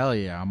 Hell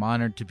yeah! I'm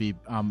honored to be.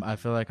 I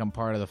feel like I'm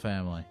part of the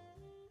family.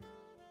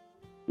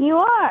 You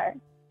are.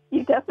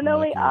 You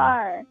definitely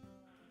are.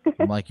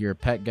 I'm like your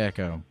pet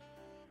gecko.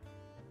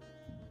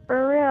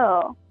 For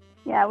real.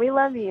 Yeah, we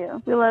love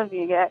you. We love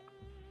you, Gek.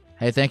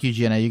 Hey, thank you,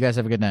 Gina. You guys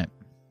have a good night.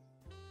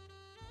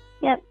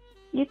 Yep.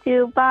 You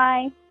too.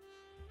 Bye.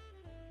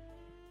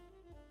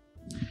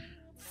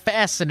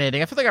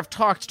 Fascinating. I feel like I've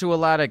talked to a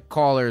lot of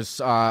callers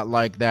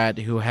like that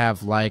who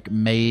have like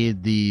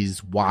made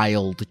these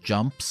wild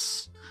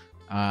jumps.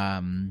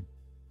 And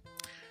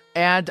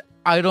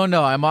I don't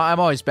know. I'm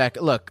always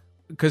back. Look,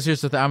 because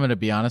here's the thing. I'm going to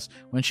be honest.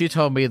 When she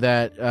told me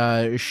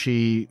that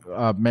she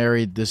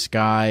married this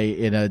guy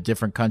in a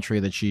different country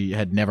that she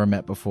had never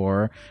met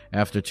before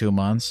after 2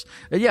 months,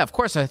 yeah, of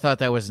course I thought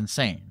that was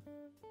insane.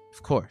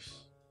 Of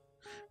course.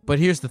 But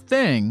here's the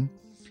thing: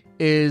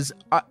 is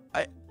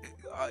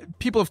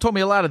people have told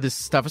me a lot of this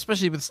stuff,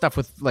 especially with stuff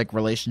with like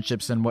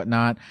relationships and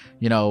whatnot,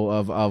 you know,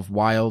 of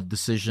wild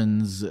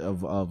decisions,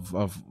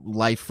 of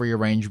life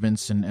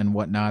rearrangements and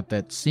whatnot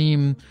that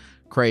seem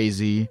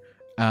crazy.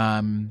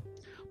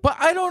 But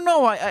I don't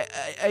know.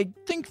 I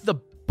think the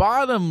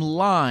bottom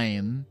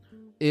line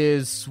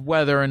is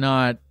whether or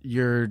not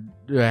you're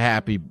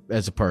happy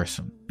as a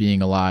person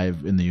being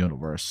alive in the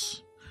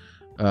universe.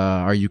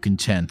 Are you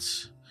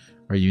content?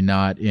 Are you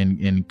not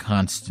in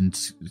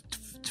constant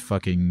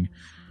fucking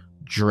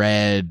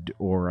dread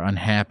or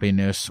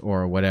unhappiness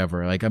or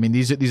whatever? Like, I mean,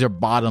 these are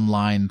bottom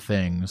line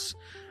things,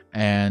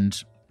 and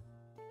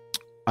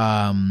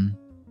I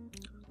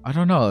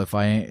don't know if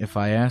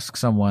I ask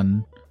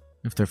someone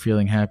if they're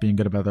feeling happy and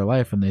good about their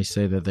life and they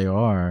say that they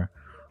are,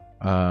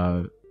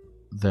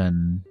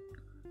 then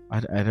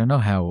I don't know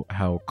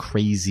how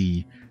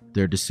crazy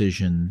their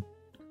decision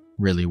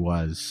really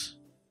was,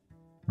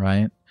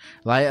 right?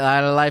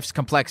 Life's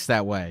complex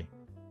that way.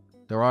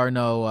 There are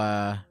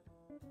no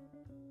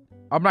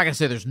I'm not going to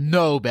say there's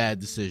no bad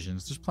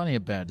decisions. There's plenty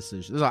of bad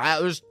decisions.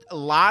 There's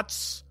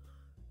lots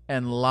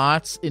and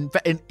lots, an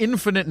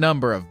infinite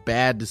number of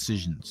bad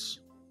decisions.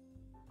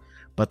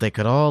 But they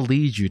could all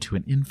lead you to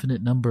an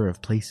infinite number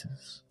of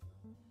places.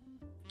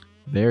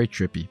 Very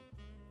trippy.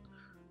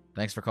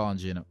 Thanks for calling,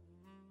 Gino.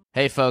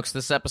 Hey, folks,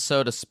 this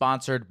episode is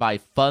sponsored by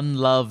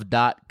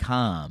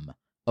funlove.com.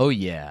 Oh,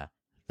 yeah,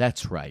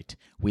 that's right.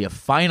 We have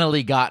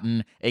finally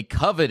gotten a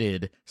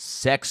coveted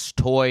sex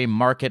toy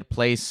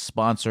marketplace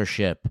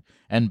sponsorship.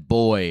 And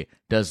boy,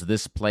 does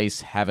this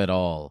place have it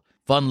all.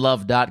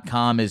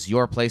 Funlove.com is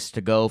your place to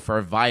go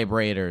for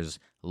vibrators,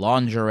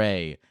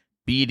 lingerie,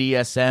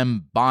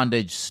 BDSM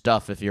bondage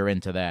stuff if you're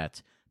into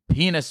that,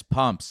 penis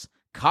pumps,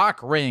 cock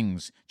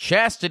rings,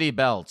 chastity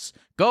belts.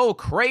 Go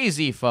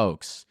crazy,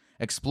 folks.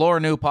 Explore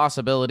new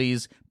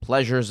possibilities,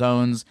 pleasure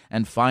zones,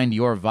 and find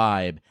your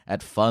vibe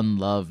at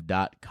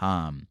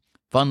funlove.com.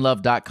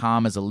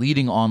 Funlove.com is a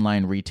leading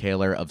online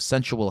retailer of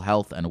sensual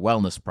health and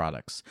wellness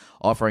products,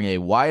 offering a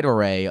wide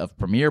array of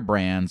premier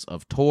brands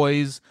of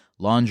toys,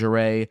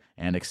 lingerie,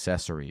 and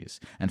accessories.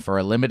 And for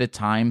a limited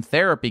time,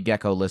 Therapy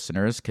Gecko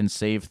listeners can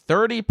save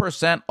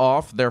 30%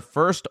 off their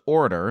first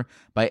order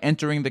by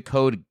entering the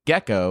code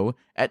GECKO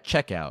at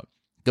checkout.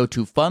 Go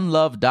to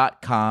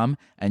funlove.com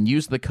and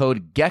use the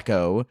code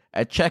GECKO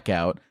at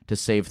checkout to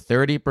save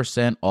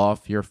 30%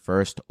 off your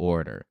first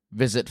order.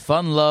 Visit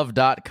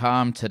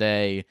funlove.com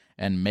today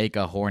and make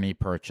a horny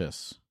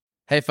purchase.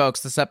 Hey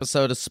folks, this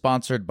episode is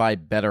sponsored by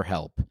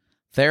BetterHelp.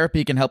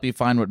 Therapy can help you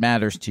find what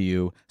matters to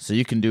you so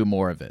you can do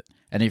more of it.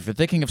 And if you're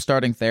thinking of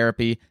starting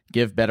therapy,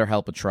 give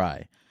BetterHelp a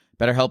try.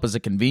 BetterHelp is a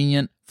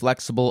convenient,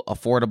 flexible,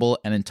 affordable,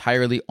 and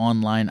entirely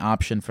online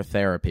option for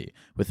therapy,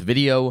 with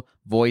video,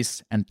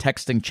 voice, and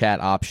texting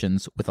chat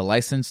options with a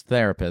licensed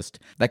therapist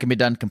that can be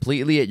done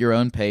completely at your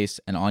own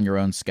pace and on your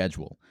own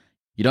schedule.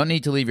 You don't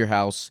need to leave your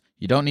house.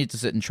 You don't need to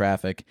sit in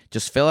traffic.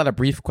 Just fill out a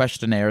brief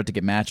questionnaire to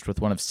get matched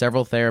with one of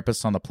several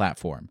therapists on the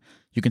platform.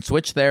 You can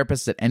switch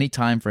therapists at any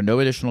time for no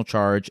additional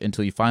charge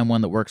until you find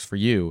one that works for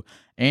you,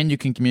 and you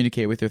can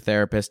communicate with your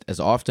therapist as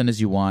often as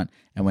you want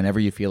and whenever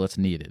you feel it's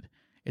needed.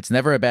 It's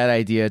never a bad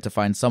idea to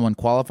find someone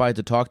qualified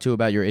to talk to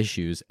about your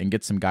issues and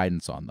get some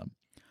guidance on them.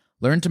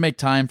 Learn to make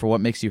time for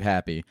what makes you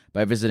happy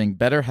by visiting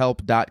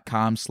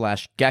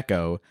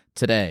betterhelp.com/gecko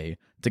today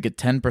to get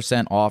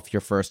 10% off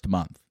your first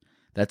month.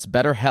 That's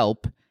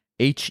BetterHelp,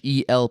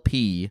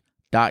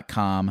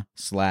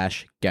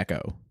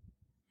 HELP.com/gecko.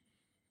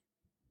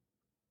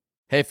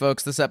 Hey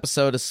folks, this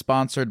episode is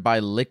sponsored by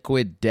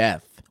Liquid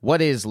Death.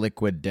 What is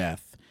Liquid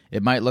Death?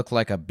 It might look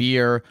like a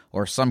beer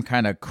or some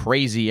kind of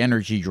crazy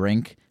energy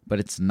drink, but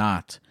it's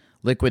not.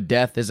 Liquid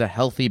Death is a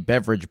healthy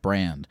beverage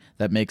brand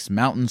that makes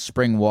mountain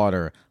spring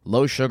water,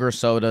 low-sugar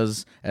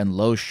sodas, and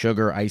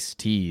low-sugar iced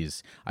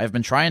teas. I've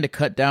been trying to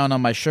cut down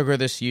on my sugar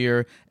this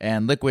year,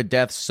 and Liquid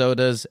Death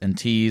sodas and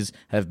teas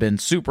have been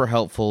super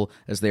helpful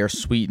as they are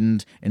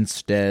sweetened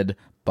instead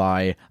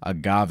by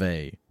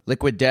agave.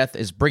 Liquid Death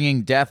is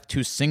bringing death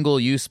to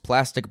single-use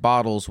plastic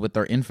bottles with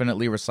their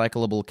infinitely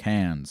recyclable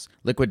cans.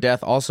 Liquid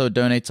Death also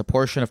donates a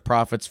portion of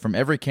profits from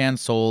every can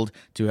sold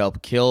to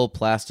help kill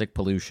plastic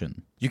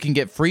pollution. You can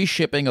get free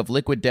shipping of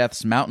Liquid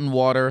Death's mountain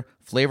water,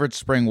 flavored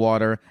spring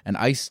water, and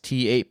iced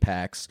tea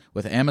 8-packs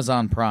with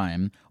Amazon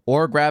Prime,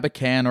 or grab a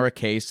can or a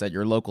case at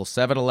your local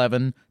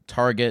 7-Eleven,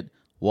 Target,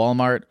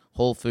 Walmart,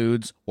 Whole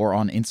Foods, or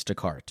on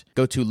Instacart.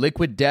 Go to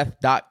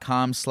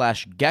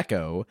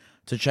liquiddeath.com/gecko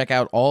to check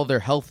out all their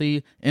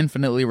healthy,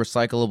 infinitely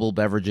recyclable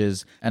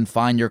beverages and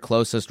find your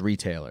closest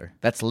retailer.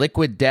 That's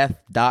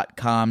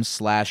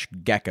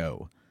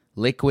liquiddeath.com/gecko.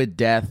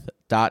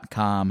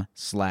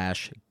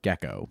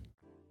 liquiddeath.com/gecko.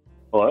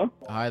 Hello?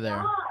 Hi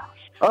there.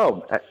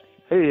 Oh,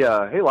 hey,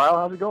 Lyle,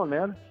 how's it going,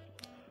 man?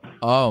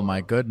 Oh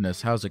my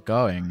goodness, how's it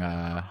going?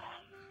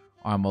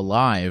 I'm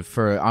alive.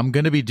 I'm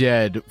gonna be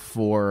dead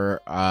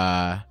for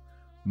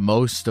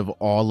most of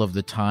all of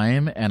the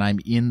time, and I'm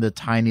in the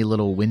tiny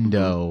little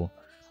window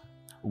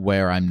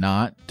where I'm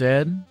not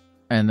dead,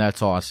 and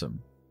that's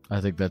awesome. I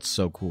think that's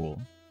so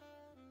cool.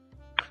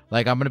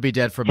 Like, I'm gonna be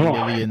dead for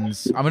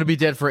millions. I'm gonna be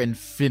dead for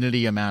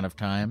infinity amount of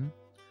time,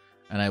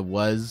 and I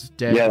was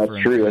dead for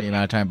infinity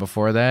amount of time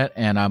before that,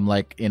 and I'm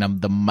like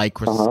in the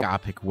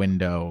microscopic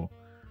window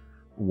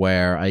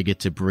where I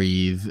get to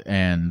breathe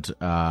and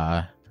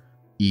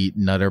eat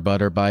Nutter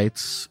Butter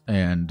bites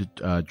and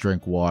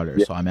drink water.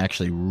 Yeah. So I'm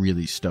actually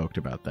really stoked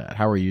about that.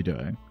 How are you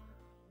doing?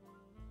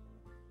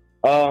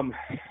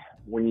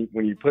 When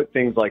you put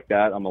things like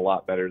that, I'm a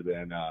lot better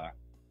than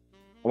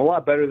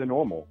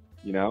normal,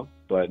 you know.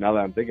 But now that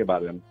I'm thinking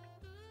about it,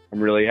 I'm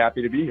really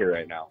happy to be here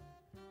right now.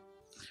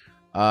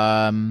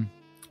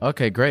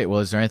 Okay, great. Well,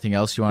 is there anything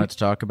else you wanted to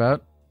talk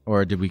about,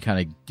 or did we kind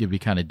of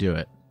do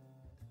it?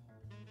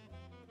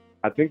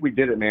 I think we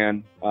did it,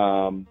 man.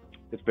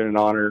 It's been an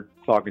honor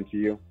talking to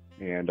you,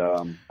 and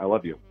I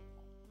love you.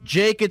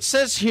 Jake, it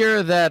says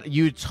here that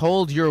you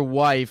told your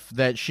wife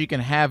that she can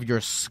have your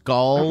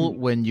skull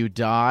when you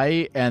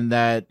die, and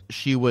that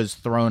she was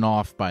thrown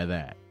off by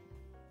that.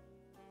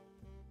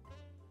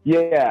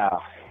 Yeah.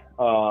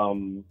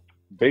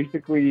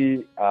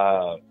 Basically,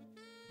 I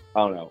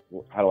don't know.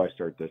 How do I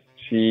start this?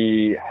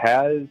 She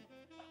has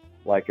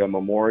like a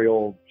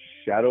memorial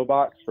shadow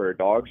box for a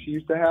dog she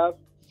used to have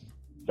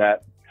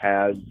that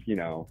has, you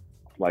know,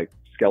 like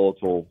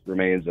skeletal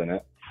remains in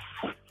it.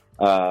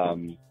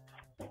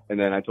 And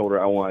then I told her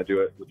I want to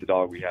do it with the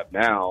dog we have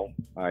now.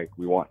 Like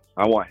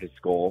I want his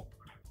skull.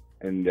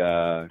 And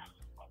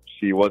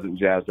she wasn't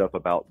jazzed up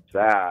about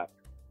that,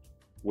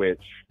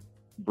 which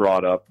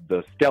brought up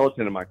the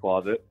skeleton in my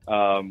closet,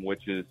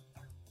 which is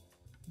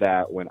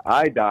that when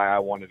I die, I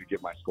wanted to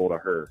give my skull to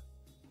her.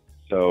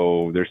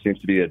 So there seems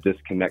to be a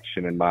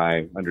disconnection in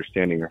my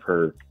understanding of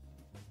her,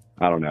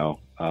 I don't know,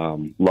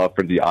 love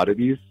for the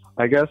oddities,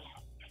 I guess.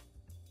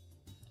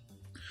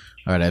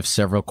 All right, I have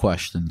several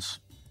questions.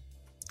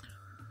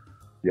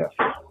 Yes.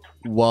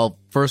 Well,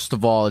 first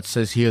of all, it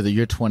says here that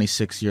you're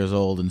 26 years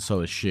old, and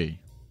so is she.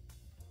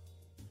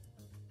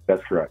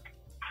 That's correct.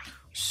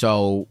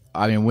 So,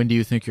 I mean, when do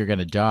you think you're going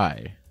to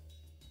die?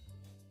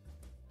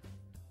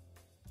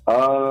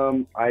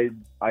 I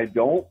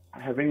don't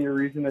have any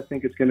reason to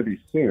think it's going to be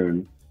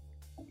soon.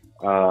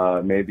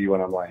 Maybe when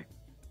I'm like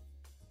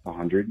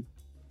 100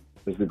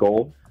 is the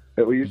goal.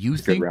 At least. You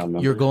think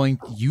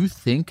you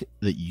think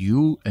that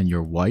you and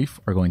your wife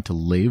are going to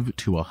live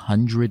to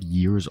 100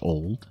 years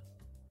old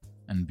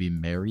and be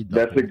married?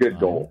 That's a good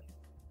goal.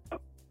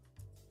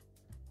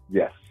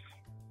 Yes,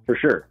 for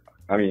sure.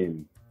 I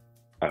mean,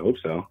 I hope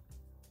so.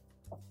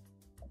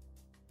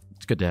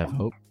 It's good to have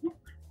hope.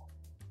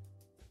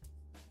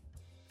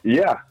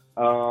 Yeah.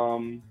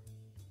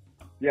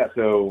 Yeah,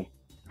 so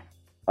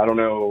I don't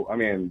know. I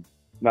mean,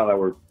 not that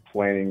we're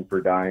planning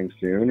for dying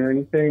soon or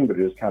anything, but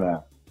it just kind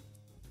of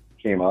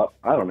came up.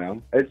 I don't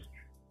know.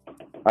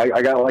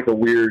 I got like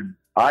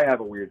I have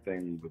a weird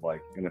thing with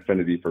like an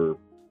affinity for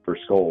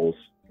skulls.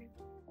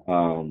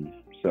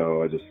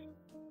 So I just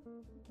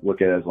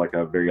look at it as like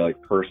a very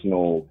like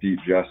personal, deep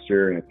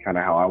gesture, and it's kind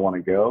of how I want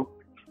to go.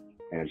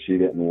 And she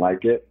didn't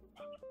like it.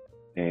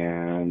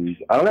 And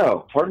I don't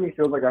know. Part of me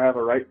feels like I have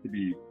a right to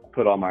be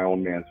put on my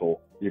own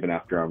mantle even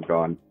after I'm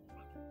gone.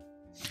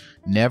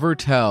 Never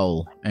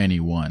tell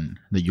anyone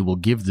that you will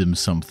give them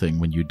something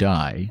when you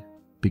die,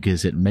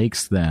 because it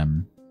makes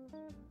them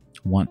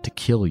want to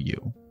kill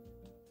you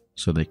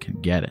so they can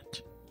get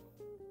it.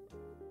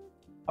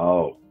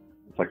 Oh,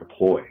 it's like a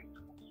ploy.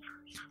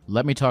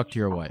 Let me talk to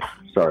your wife.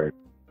 Sorry.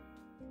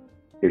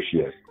 Here she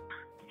is.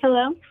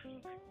 Hello?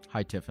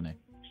 Hi, Tiffany.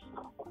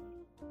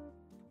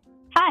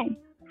 Hi.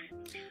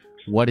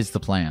 What is the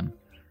plan?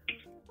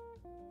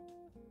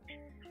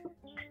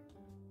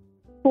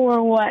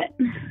 For what?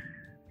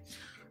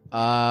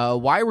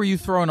 Why were you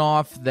thrown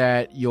off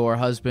that your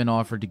husband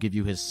offered to give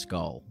you his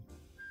skull?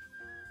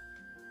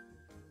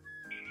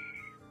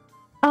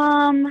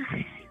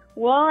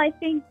 Well, I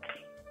think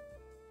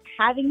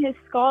having his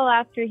skull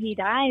after he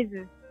dies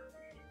is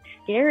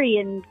scary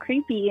and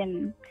creepy,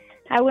 and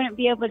I wouldn't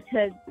be able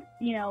to,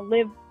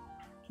 live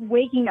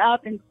waking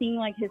up and seeing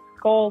like his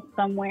skull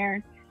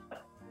somewhere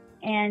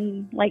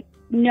and like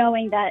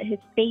knowing that his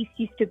face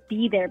used to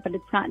be there, but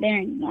it's not there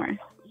anymore.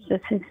 It's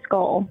just his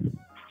skull.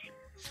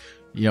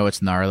 You know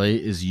what's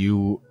gnarly is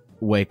you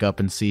wake up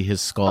and see his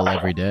skull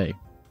every day.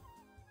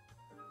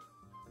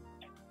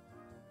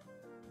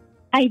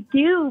 I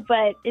do,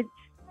 but it's,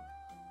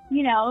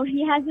 you know,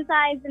 he has his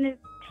eyes and his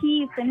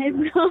teeth and his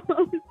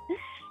nose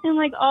and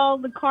like all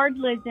the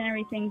cartilage and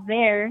everything's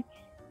there.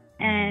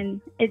 And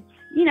it's,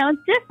 you know,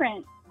 it's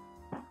different.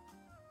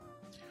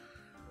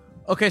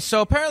 Okay,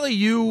 so apparently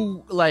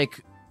you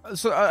like.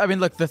 So I mean,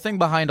 look, the thing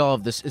behind all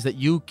of this is that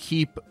you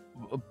keep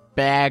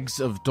bags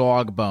of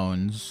dog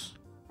bones,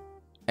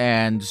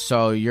 and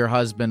so your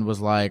husband was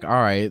like, "All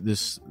right,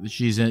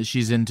 she's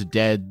into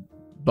dead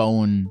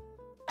bone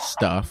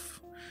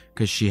stuff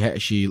because she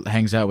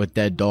hangs out with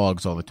dead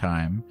dogs all the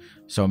time.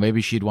 So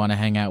maybe she'd want to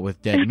hang out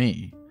with dead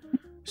me."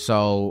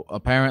 So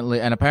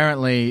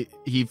apparently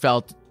he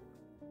felt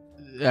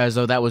as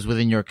though that was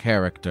within your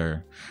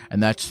character,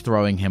 and that's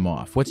throwing him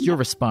off. What's your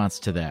response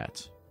to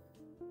that?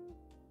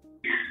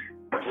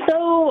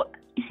 So,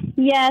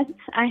 yes,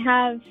 I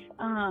have,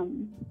 I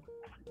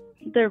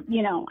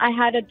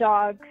had a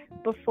dog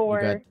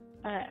before, You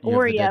have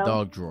Oreo. the dead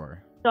dog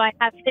drawer. So I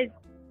have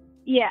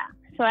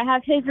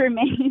his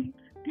remains.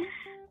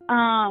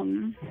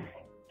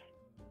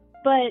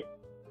 But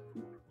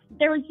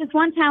there was just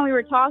one time we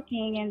were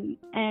talking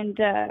and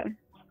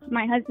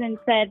my husband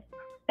said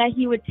that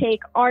he would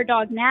take our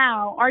dog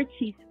now,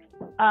 Archie's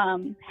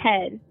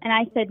head. And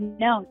I said,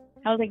 no.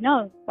 I was like,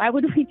 no, why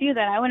would we do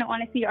that? I wouldn't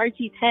want to see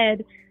Archie's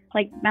head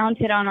like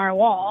mounted on our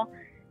wall.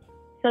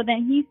 So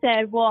then he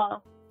said,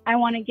 well, I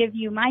want to give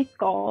you my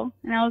skull.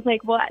 And I was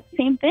like, well,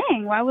 same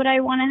thing. Why would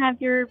I want to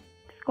have your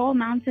skull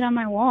mounted on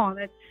my wall?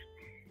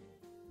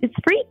 It's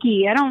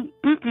freaky.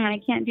 I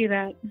can't do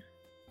that.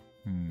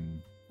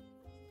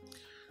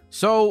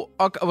 So,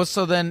 okay, well,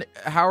 so then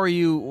how are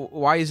you,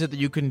 why is it that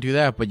you couldn't do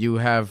that, but you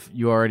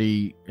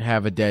already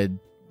have a dead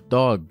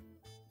dog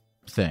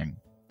thing?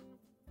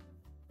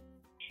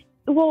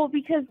 Well,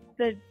 because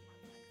the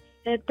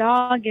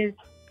dog is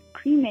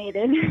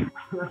cremated.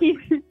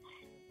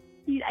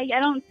 I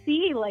don't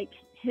see like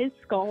his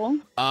skull.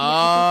 Oh.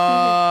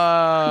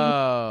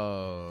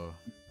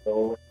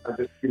 So I'm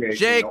just kidding.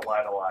 Jake. Don't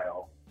lie to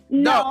Lyle.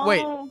 No,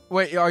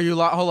 wait. Are you?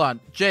 Hold on,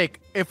 Jake.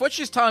 If what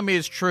she's telling me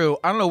is true,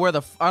 I don't know what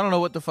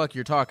the fuck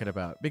you're talking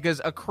about. Because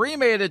a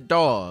cremated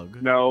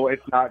dog. No,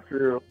 it's not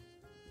true.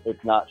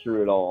 It's not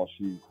true at all.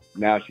 She's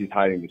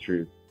hiding the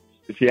truth.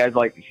 She has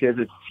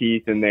his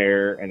teeth in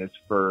there and his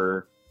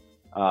fur.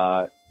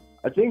 I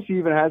think she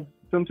even has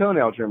some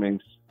toenail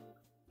trimmings.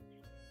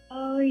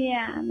 Oh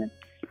yeah.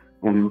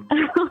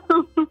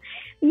 Mm-hmm.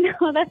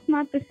 No, that's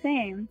not the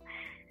same.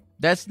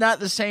 That's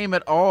not the same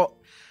at all.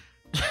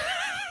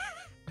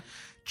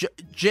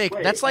 Jake,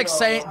 Wait, that's like no,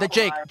 saying that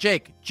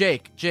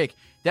Jake.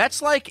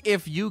 That's like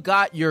if you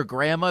got your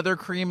grandmother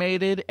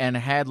cremated and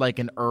had like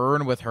an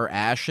urn with her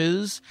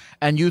ashes,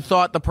 and you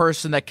thought the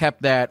person that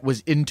kept that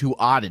was into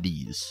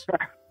oddities.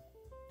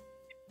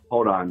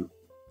 Hold on.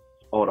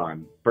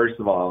 First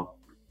of all,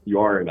 you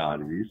are in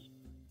oddities.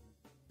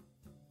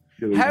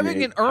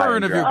 Having an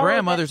urn of your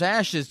grandmother's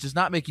ashes does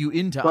not make you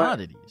into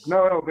oddities.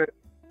 No, but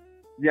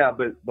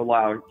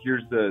Lyle,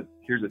 here's the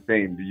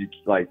thing. Do you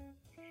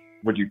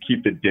would you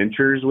keep the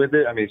dentures with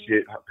it? I mean,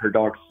 her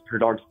dog's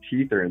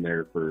teeth are in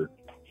there, for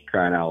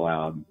crying out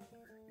loud,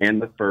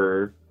 and the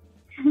fur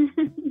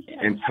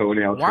and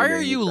toenail. Why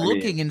are you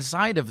looking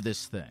inside of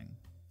this thing?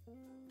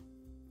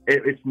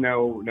 It's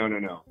no.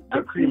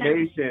 The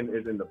cremation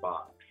is in the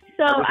box.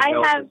 So I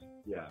have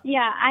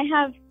I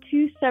have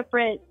two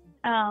separate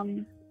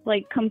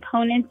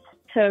components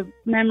to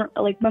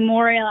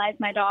memorialize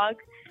my dog.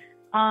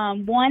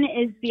 One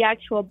is the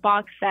actual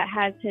box that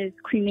has his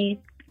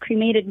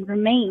cremated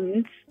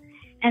remains,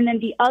 and then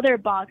the other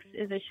box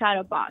is a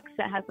shadow box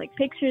that has like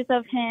pictures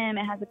of him.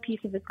 It has a piece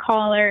of his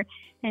collar,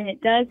 and it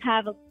does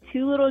have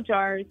two little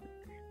jars.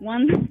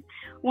 One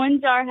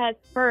jar has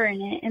fur in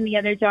it, and the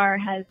other jar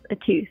has a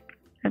tooth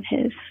of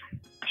his.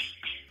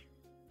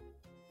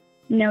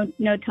 No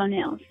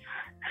toenails.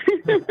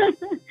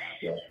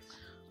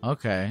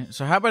 Okay,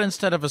 so how about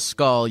instead of a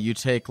skull, you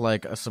take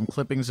like some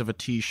clippings of a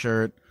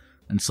T-shirt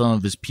and some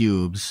of his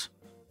pubes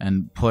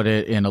and put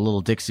it in a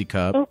little Dixie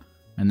cup,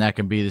 and that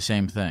can be the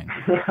same thing.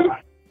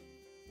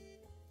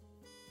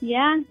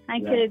 Yeah, I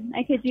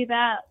could do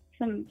that.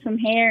 Some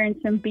hair and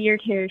some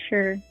beard hair,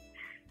 sure,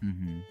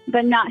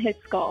 but not his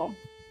skull.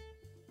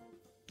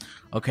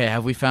 Okay,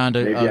 have we found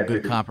a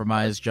good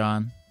compromise,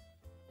 John?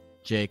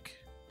 Jake?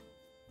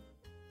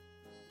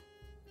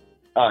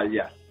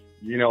 Yes.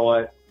 You know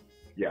what?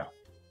 Yeah,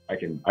 I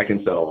can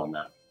settle on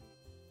that.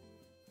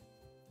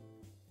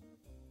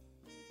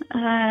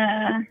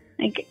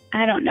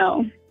 I don't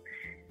know.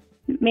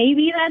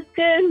 Maybe that's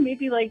good.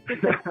 Maybe like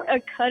just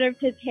a cut of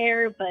his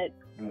hair, but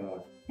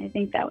I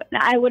think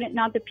I wouldn't,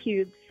 not the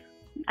pubes.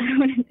 I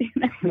wouldn't do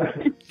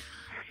that.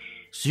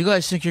 So you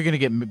guys think you're going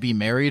to be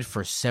married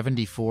for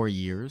 74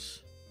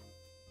 years?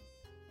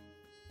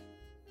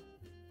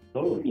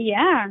 Totally.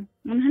 Yeah,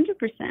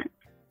 100%.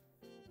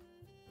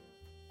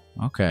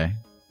 Okay.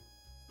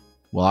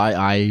 Well,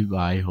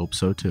 I hope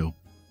so too.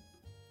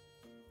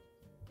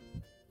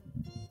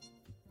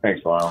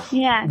 Thanks, Lyle.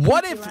 Yeah.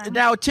 What thank if you,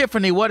 now,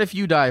 Tiffany? What if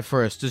you die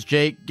first? Does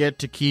Jake get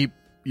to keep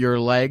your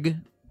leg?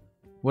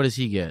 What does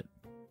he get?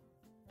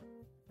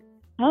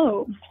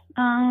 Oh,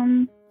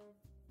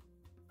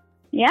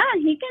 yeah,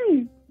 he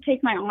can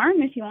take my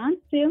arm if he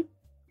wants to.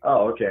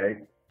 Oh, okay.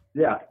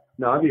 Yeah.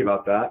 No, I'd be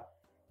about that.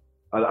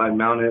 I'd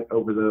mount it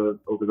over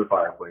the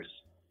fireplace.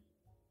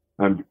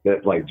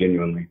 Like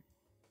genuinely.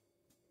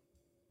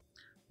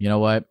 You know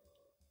what?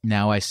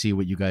 Now I see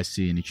what you guys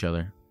see in each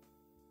other.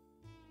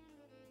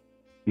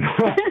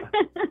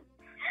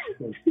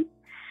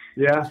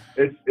 Yeah,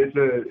 it's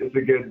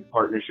a good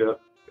partnership.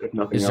 If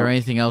nothing Is else. there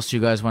anything else you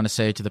guys want to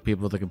say to the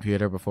people of the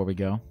computer before we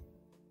go?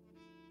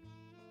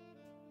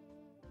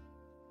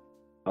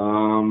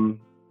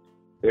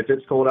 If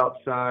it's cold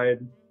outside,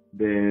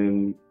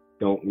 then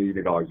don't leave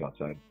your dogs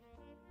outside.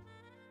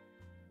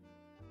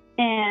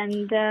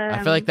 And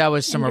I feel like that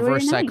was some enjoy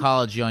reverse your night.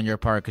 psychology on your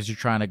part because you're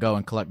trying to go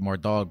and collect more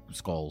dog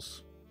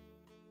skulls.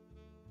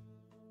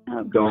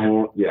 Oh,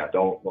 Don't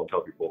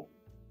tell people.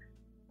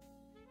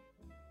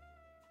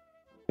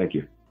 Thank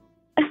you.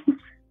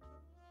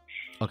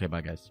 Okay,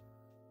 bye guys.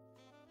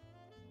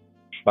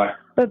 Bye.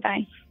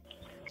 bye-bye.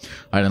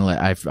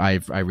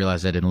 I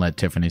realized I didn't let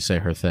Tiffany say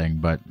her thing,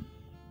 but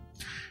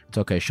it's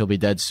okay. She'll be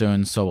dead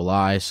soon. So will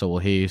I. So will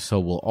he. So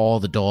will all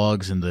the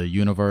dogs in the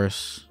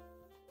universe.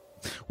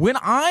 When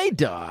I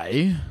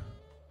die,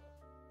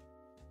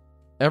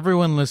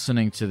 everyone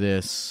listening to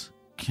this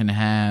can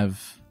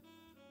have...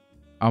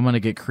 I'm going to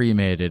get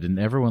cremated, and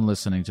everyone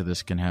listening to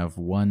this can have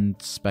one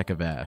speck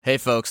of ash. Hey,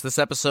 folks, this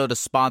episode is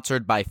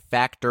sponsored by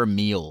Factor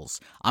Meals.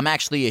 I'm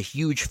actually a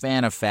huge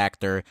fan of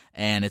Factor,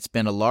 and it's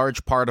been a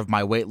large part of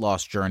my weight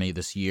loss journey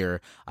this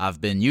year. I've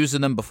been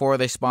using them before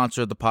they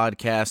sponsored the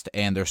podcast,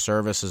 and their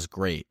service is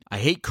great. I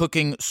hate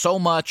cooking so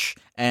much,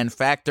 and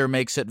Factor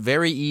makes it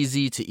very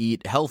easy to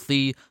eat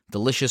healthy,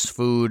 delicious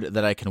food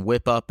that I can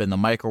whip up in the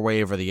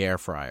microwave or the air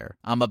fryer.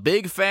 I'm a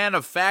big fan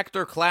of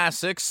Factor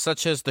classics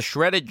such as the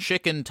shredded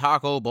chicken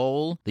taco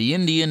bowl, the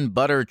Indian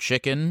butter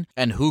chicken,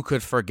 and who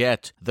could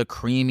forget the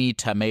creamy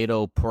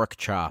tomato pork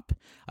chop.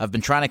 I've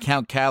been trying to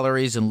count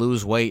calories and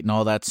lose weight and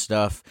all that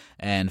stuff,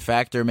 and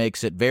Factor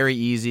makes it very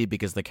easy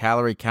because the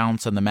calorie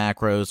counts and the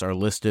macros are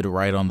listed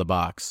right on the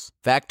box.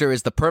 Factor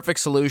is the perfect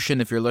solution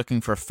if you're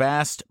looking for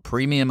fast,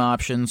 premium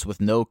options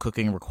with no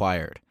cooking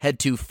required. Head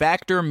to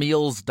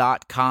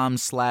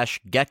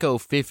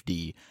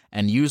factormeals.com/gecko50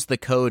 and use the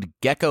code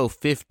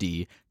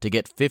GECKO50 to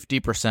get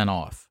 50%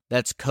 off.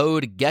 That's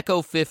code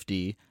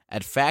GECKO50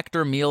 at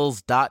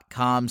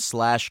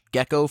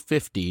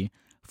factormeals.com/gecko50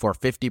 for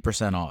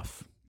 50%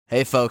 off.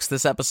 Hey folks,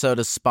 this episode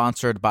is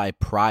sponsored by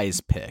Prize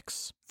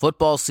Picks.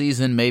 Football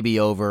season may be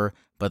over,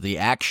 but the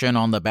action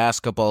on the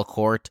basketball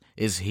court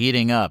is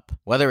heating up.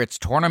 Whether it's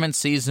tournament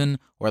season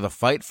or the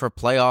fight for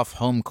playoff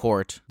home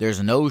court,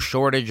 there's no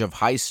shortage of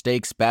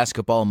high-stakes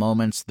basketball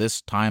moments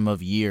this time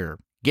of year.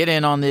 Get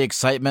in on the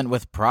excitement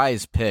with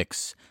Prize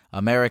Picks,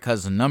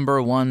 America's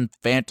 #1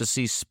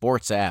 fantasy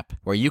sports app,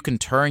 where you can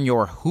turn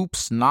your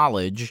hoops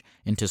knowledge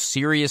into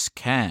serious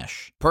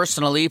cash.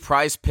 Personally,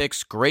 Prize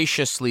Picks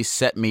graciously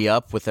set me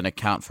up with an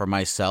account for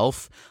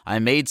myself. I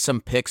made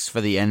some picks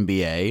for the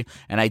NBA,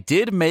 and I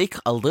did make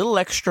a little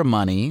extra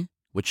money,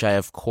 which I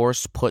of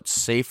course put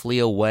safely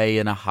away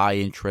in a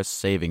high-interest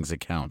savings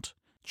account.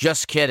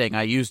 Just kidding,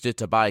 I used it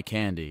to buy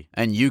candy.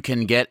 And you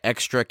can get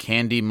extra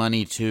candy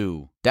money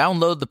too.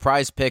 Download the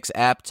Prize Picks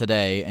app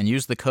today and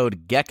use the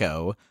code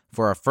GECKO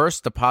for a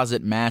first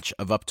deposit match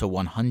of up to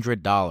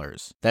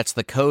 $100. That's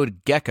the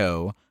code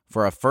GECKO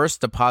for a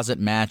first deposit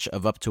match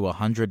of up to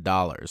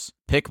 $100.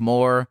 Pick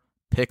more,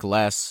 pick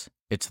less.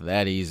 It's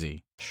that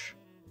easy.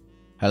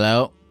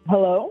 Hello?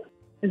 Hello?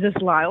 Is this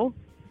Lyle?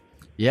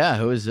 Yeah,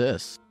 who is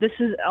this? This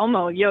is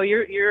Elmo. Yo,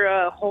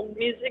 your hold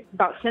music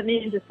about sent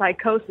me into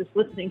psychosis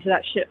listening to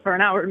that shit for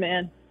an hour,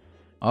 man.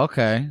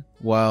 Okay,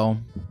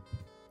 well,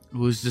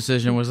 whose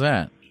decision was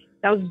that?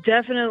 That was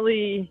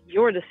definitely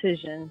your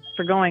decision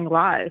for going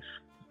live.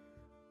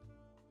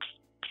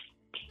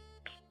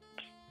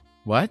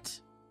 What?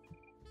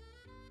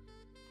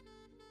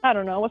 I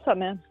don't know. What's up,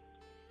 man?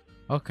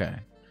 Okay.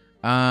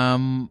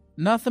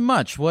 Nothing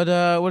much. What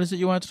is it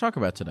you wanted to talk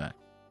about today?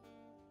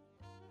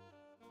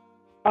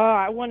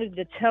 I wanted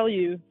to tell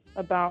you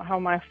about how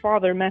my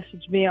father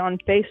messaged me on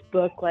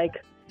Facebook like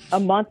a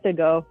month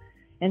ago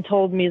and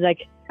told me,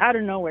 like, out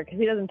of nowhere, because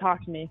he doesn't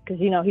talk to me because,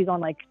 you know, he's on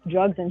like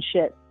drugs and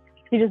shit.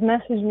 He just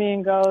messaged me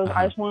and goes,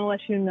 I just want to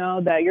let you know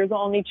that you're the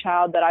only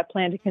child that I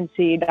plan to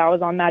concede. I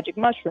was on magic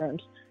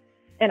mushrooms.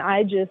 And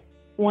I just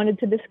wanted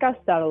to discuss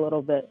that a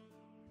little bit.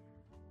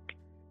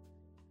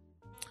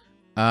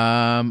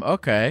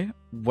 Okay.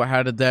 Well,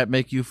 how did that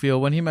make you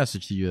feel when he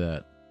messaged you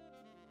that?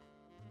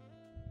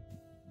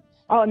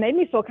 Oh, it made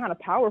me feel kind of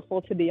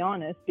powerful, to be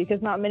honest,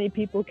 because not many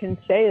people can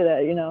say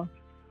that, you know,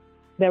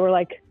 they were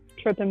like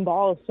tripping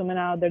balls swimming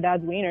out of their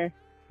dad's wiener,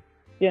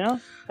 you know?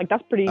 Like,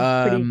 that's pretty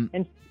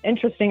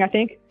interesting, I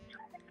think.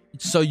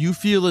 So you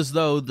feel as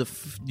though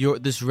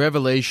this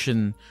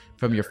revelation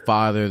from your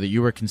father that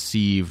you were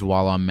conceived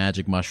while on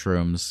magic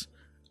mushrooms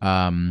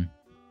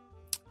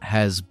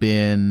has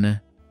made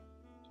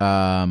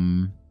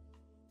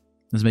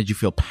you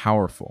feel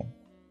powerful.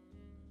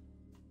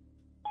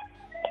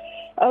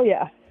 Oh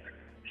yeah,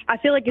 I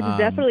feel like it's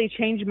definitely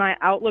changed my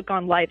outlook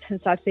on life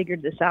since I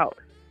figured this out.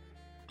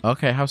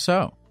 Okay, how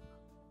so?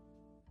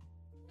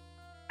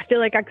 I feel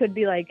like I could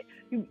be like,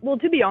 well,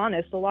 to be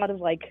honest, a lot of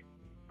like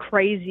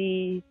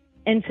crazy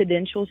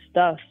incidental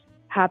stuff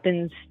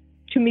happens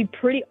to me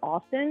pretty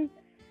often,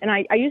 and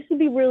I used to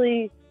be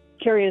really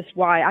curious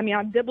why. I mean,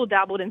 I've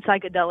dibble-dabbled in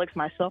psychedelics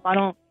myself. I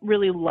don't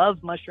really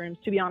love mushrooms.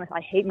 To be honest,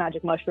 I hate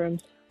magic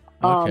mushrooms.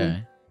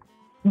 Okay.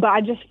 But I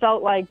just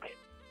felt like,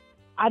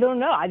 I don't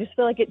know, I just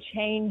feel like it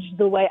changed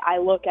the way I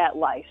look at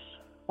life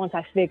once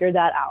I figured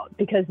that out.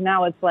 Because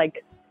now it's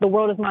like, the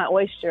world is my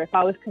oyster. If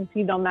I was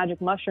conceived on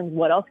magic mushrooms,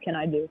 what else can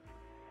I do?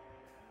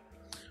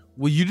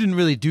 Well, you didn't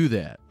really do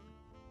that.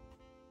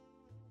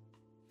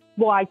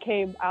 Well, I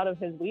came out of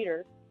his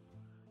leader.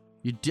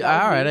 You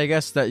all right? I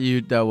guess that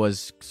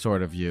was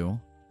sort of you.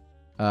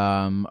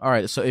 All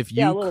right. So if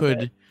you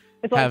could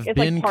have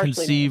been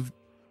conceived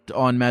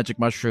on magic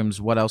mushrooms,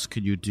 what else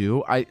could you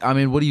do? I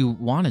mean, what do you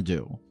want to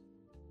do?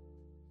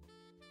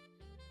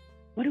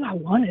 What do I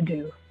want to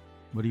do?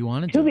 What do you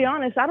want to do? To be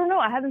honest, I don't know.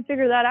 I haven't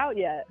figured that out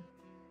yet.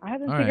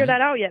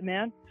 That out yet,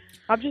 man.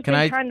 I've just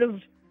been kind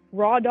of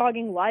raw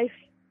dogging life.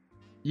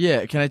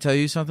 Yeah. Can I tell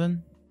you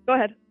something? Go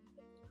ahead.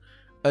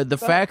 The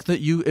fact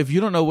that if you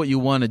don't know what you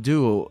want to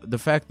do, the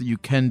fact that you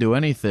can do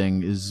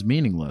anything is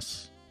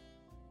meaningless.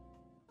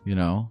 You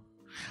know,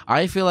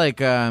 I feel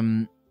like, I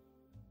mean,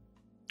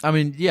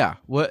 yeah.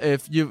 What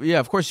if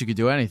of course you could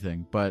do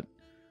anything, but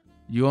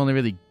you only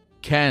really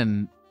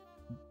can.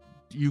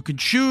 You can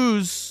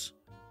choose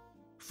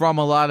from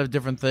a lot of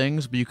different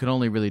things, but you can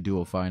only really do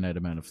a finite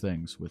amount of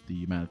things with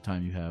the amount of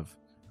time you have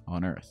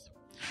on Earth.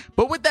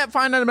 But with that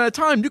finite amount of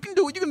time, you can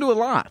do a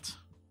lot.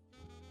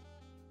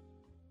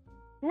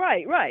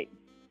 Right.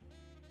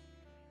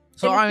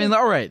 So I mean,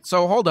 all right.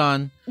 So hold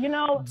on. You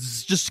know,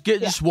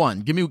 just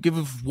one. Give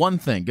us one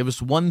thing. Give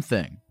us one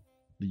thing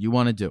that you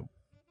want to do.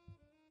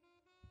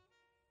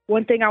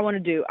 One thing I want to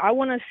do. I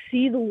want to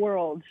see the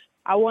world.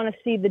 I want to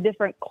see the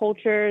different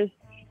cultures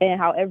and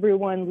how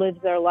everyone lives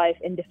their life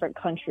in different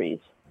countries.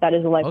 That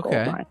is a life goal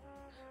of mine.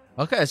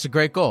 Okay, that's a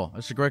great goal.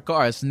 All right,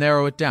 let's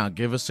narrow it down.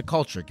 Give us a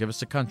culture. Give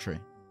us a country.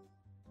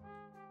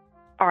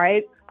 All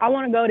right. I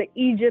want to go to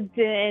Egypt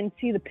and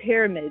see the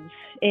pyramids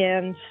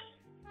and,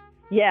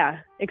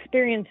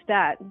 experience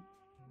that.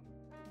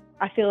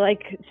 I feel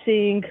like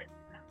seeing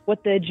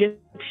what the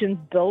Egyptians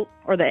built,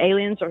 or the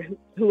aliens, or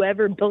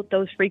whoever built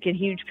those freaking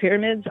huge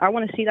pyramids. I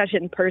want to see that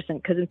shit in person,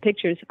 because in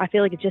pictures, I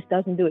feel like it just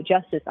doesn't do it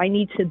justice. I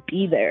need to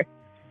be there.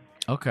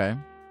 Okay.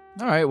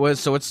 All right. Well,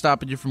 so what's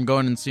stopping you from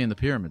going and seeing the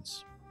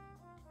pyramids?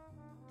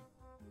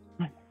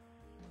 I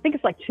think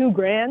it's like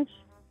 $2,000.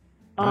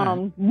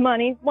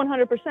 Money,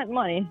 100%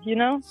 money, you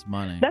know? It's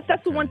money.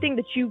 That's the one thing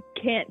that you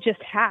can't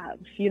just have,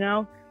 you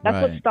know?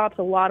 That's what stops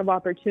a lot of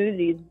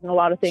opportunities and a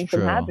lot of things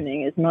from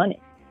happening is money.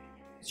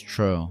 It's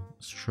true.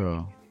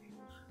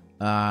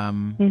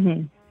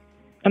 Imagine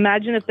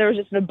if there was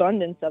just an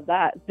abundance of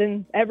that.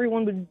 Then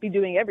everyone would be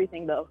doing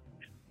everything, though.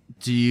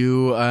 Do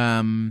you,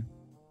 how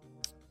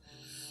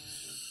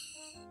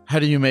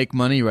do you make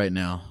money right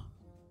now?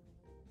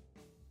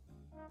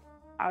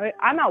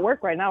 I'm at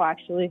work right now,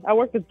 actually. I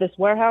work at this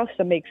warehouse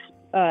that makes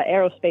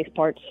aerospace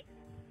parts.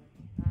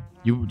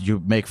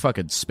 You make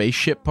fucking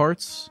spaceship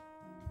parts?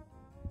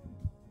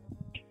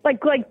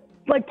 Like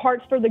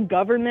parts for the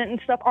government and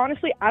stuff.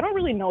 Honestly, I don't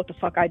really know what the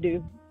fuck I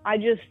do. I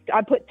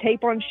put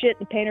tape on shit,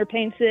 the painter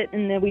paints it,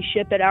 and then we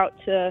ship it out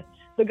to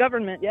the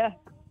government, yeah.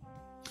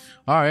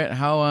 All right.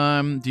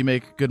 How do you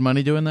make good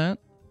money doing that?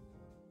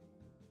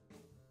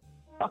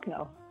 Fuck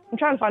no. I'm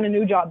trying to find a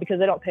new job because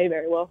they don't pay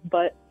very well,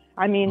 but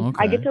I mean,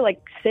 I get to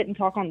like sit and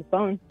talk on the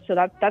phone, so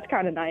that's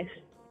kind of nice.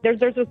 There's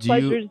those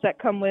pleasures that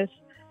come with,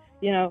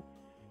 you know,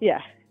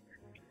 yeah.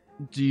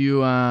 Do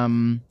you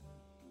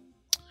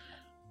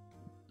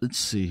let's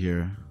see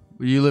here.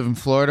 You live in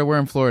Florida? Where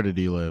in Florida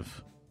do you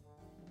live?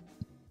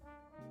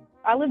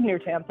 I live near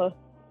Tampa.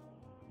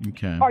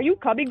 Okay. Are you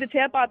coming to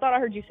Tampa? I thought I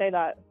heard you say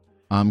that.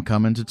 I'm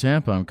coming to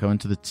Tampa. I'm coming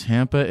to the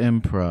Tampa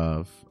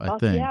Improv, I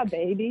think. Yeah,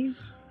 baby.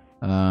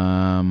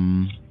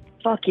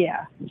 Fuck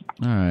yeah.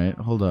 All right,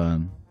 hold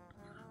on.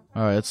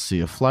 All right, let's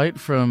see. A flight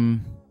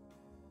from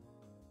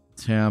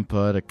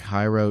Tampa to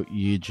Cairo,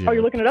 Egypt. Oh,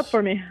 you're looking it up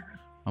for me.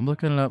 I'm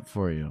looking it up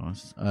for you.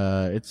 It's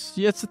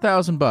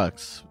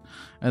 $1,000,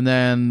 and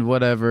then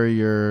whatever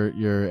your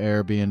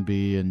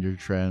Airbnb and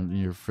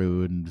your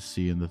food and the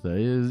sea and the thing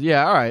is.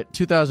 Yeah, all right,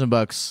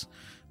 $2,000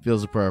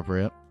 feels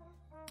appropriate.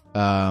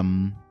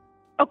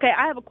 Okay,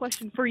 I have a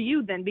question for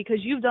you then, because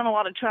you've done a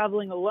lot of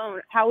traveling alone.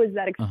 How is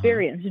that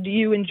experience? Do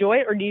you enjoy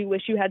it, or do you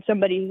wish you had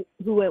somebody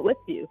who went with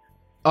you?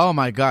 Oh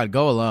my God,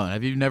 go alone.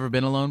 Have you never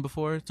been alone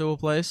before to a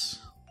place?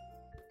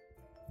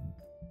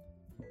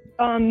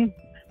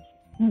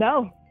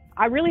 No.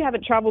 I really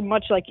haven't traveled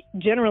much, like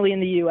generally in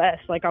the U.S.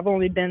 Like I've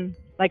only been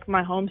like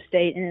my home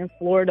state and in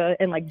Florida,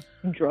 and like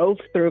drove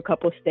through a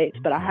couple of states,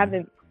 but I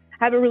haven't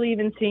really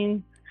even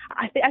seen.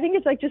 I think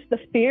it's like just the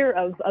fear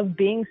of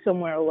being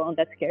somewhere alone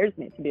that scares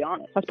me, to be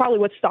honest. That's probably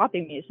what's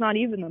stopping me. It's not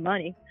even the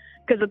money,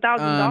 because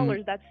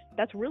 $1,000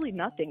 that's really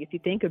nothing if you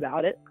think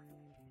about it.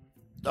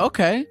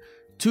 Okay.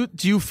 Do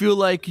you feel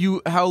like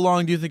how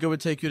long do you think it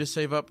would take you to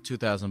save up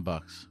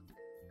 $2,000?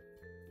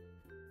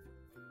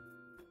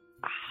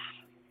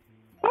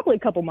 Probably a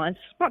couple months,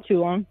 not too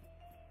long.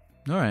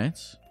 All right.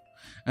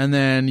 And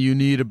then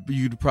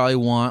you'd probably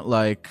want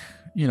like,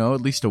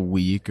 at least a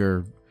week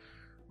or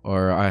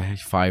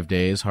 5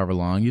 days, however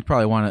long. You'd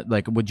probably want it,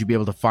 like, would you be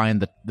able to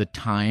find the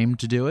time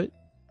to do it?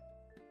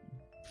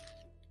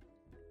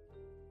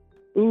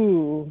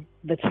 Ooh,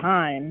 the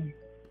time.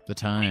 The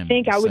time. I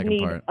think I would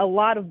need part. a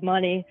lot of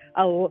money.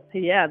 I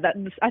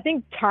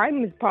think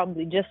time is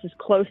probably just as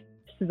close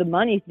to the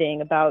money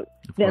thing about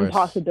the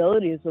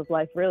impossibilities of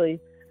life, really.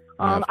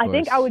 I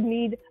think I would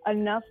need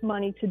enough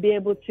money to be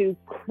able to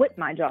quit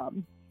my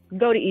job,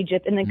 go to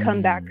Egypt, and then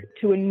come back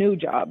to a new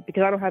job,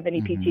 because I don't have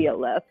any PTO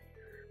left.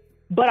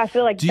 But I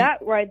feel like that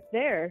right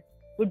there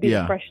would be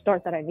the fresh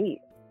start that I need.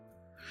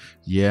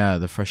 Yeah,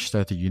 the fresh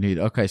start that you need.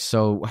 Okay,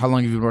 so how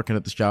long have you been working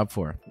at this job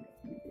for?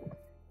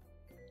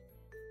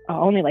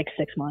 Only like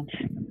 6 months.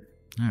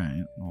 All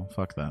right. Well,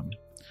 fuck them.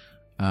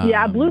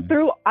 I blew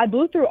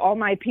through all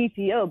my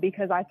PTO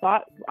because I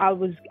thought I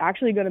was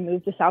actually going to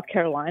move to South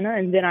Carolina,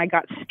 and then I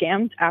got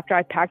scammed after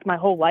I packed my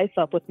whole life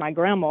up with my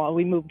grandma.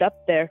 We moved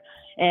up there,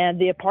 and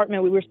the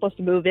apartment we were supposed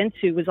to move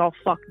into was all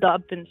fucked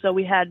up, and so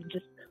we had to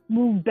just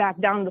move back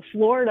down to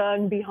Florida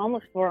and be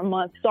homeless for a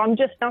month. So I'm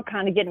just now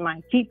kind of getting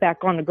my feet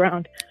back on the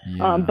ground.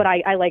 Yeah. But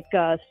I like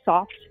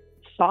soft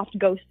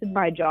ghosted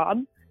my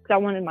job because I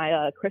wanted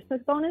my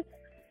Christmas bonus.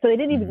 So they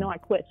didn't even know I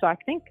quit. So I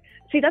think,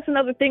 that's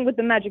another thing with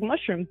the magic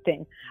mushroom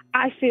thing.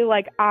 I feel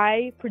like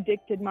I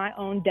predicted my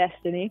own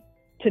destiny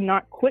to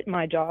not quit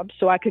my job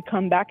so I could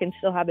come back and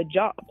still have a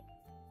job.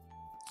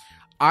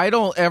 I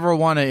don't ever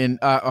want to.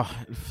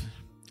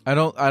 I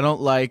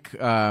don't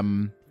like.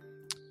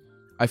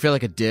 I feel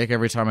like a dick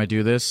every time I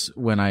do this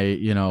when I,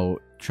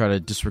 try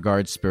to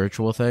disregard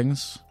spiritual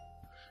things.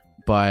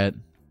 But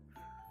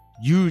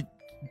you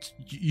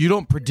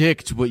don't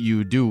predict what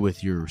you do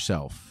with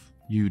yourself.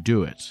 You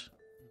do it.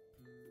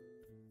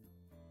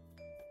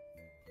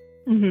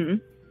 Mm-hmm.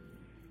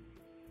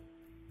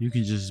 You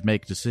can just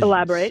make decisions.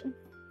 Elaborate.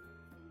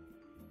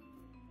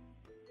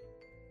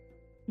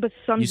 But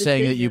you're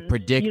saying that you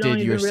predicted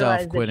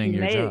yourself quitting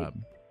your job.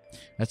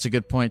 That's a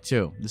good point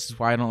too. This is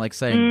why I don't like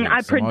saying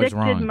I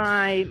predicted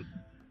my.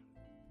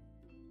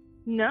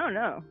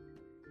 No.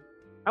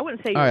 I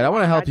wouldn't say. All right, I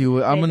want to help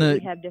you. I'm gonna. We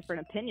have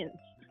different opinions.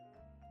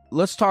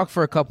 Let's talk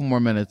for a couple more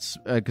minutes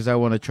because I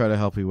want to try to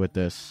help you with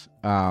this.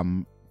 All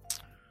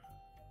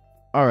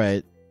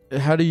right.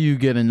 How do you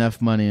get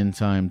enough money and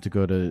time to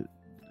go to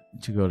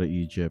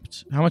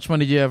Egypt? How much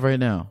money do you have right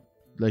now?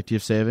 Like, do you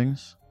have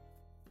savings?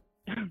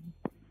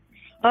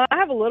 I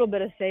have a little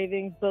bit of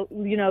savings, but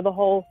the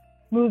whole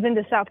move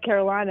into South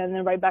Carolina and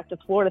then right back to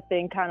Florida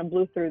thing kind of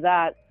blew through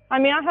that. I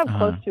mean, I have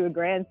close to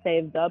 $1,000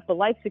 saved up, but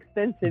life's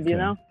expensive,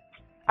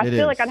 I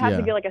feel like I'd have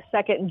to get like a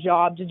second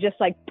job to just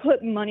like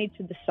put money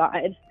to the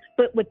side.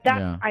 But with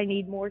that, I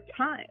need more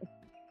time.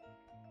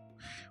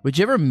 Would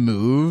you ever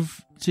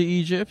move to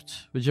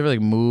Egypt? Would you ever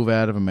like move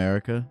out of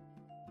America?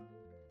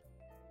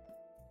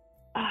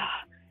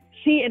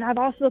 See, and I've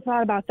also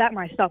thought about that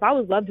myself. I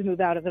would love to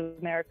move out of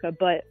America,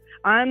 but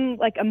I'm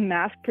like a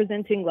mask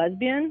presenting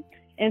lesbian.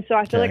 And so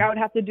I feel like I would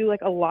have to do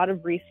like a lot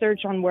of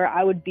research on where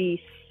I would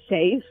be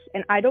safe.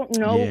 And I don't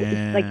know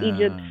like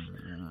Egypt's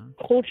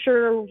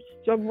culture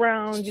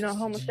around,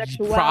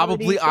 homosexuality.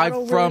 Probably so I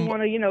don't really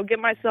want to, get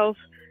myself.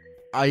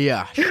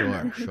 Yeah,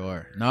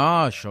 sure.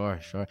 No, sure.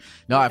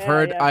 No, I've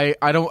heard. Yeah.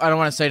 I don't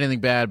want to say anything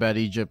bad about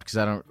Egypt because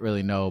I don't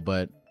really know,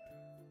 but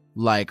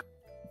like,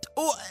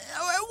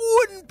 I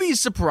wouldn't be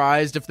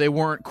surprised if they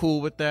weren't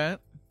cool with that.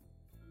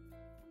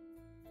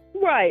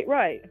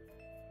 Right.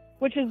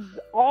 Which is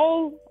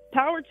all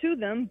power to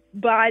them,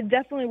 but I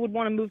definitely would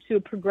want to move to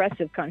a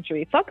progressive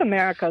country. Fuck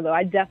America, though.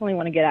 I definitely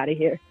want to get out of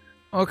here.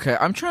 Okay,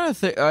 I'm trying to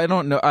think. I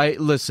don't know.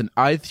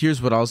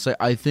 Here's what I'll say.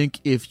 I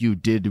think if you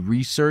did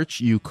research,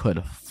 you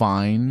could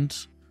find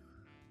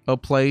a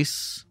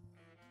place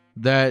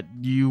that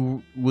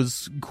you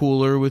was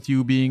cooler with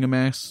you being a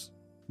mass.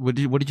 How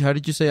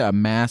did you say, a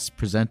mass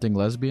presenting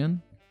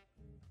lesbian?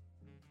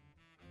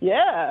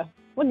 Yeah,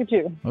 look at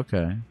you.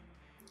 Okay.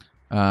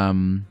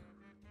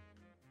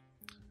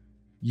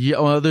 Yeah.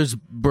 Well, there's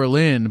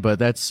Berlin,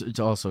 but it's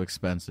also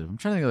expensive. I'm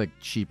trying to think of like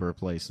cheaper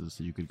places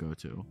that you could go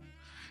to.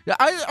 Yeah,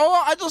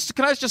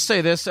 can I just say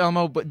this,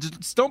 Elmo? But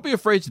just don't be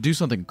afraid to do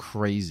something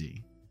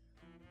crazy.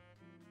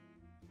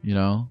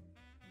 Yeah.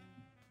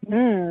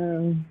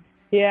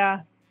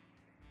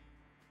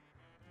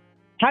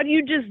 How do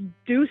you just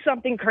do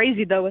something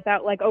crazy though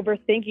without like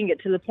overthinking it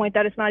to the point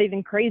that it's not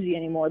even crazy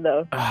anymore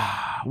though?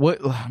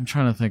 What I'm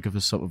trying to think of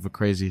a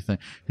crazy thing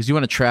because you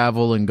want to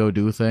travel and go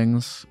do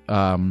things.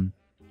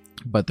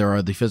 but there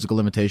are the physical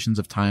limitations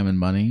of time and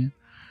money.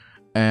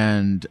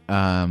 And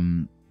I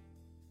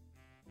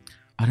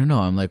don't know.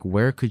 I'm like,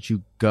 where could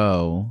you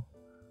go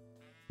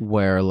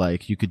where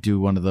like you could do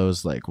one of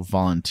those like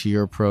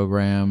volunteer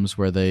programs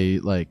where they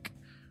like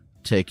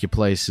take you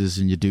places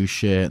and you do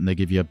shit and they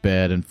give you a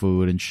bed and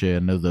food and shit. I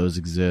know those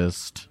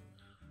exist.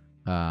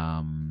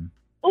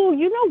 Oh,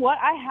 you know what?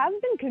 I have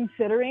been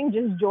considering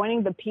just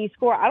joining the Peace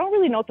Corps. I don't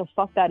really know what the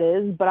fuck that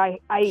is, but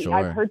Sure.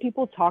 I've heard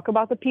people talk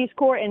about the Peace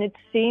Corps, and it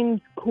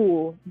seems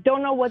cool.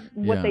 Don't know what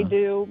they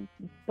do,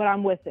 but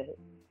I'm with it.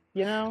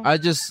 You know? I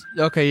just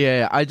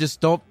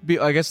don't be.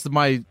 I guess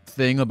my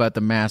thing about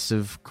the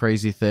massive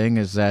crazy thing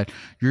is that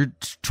you're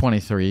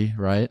 23,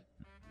 right?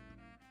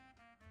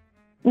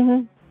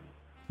 Mhm.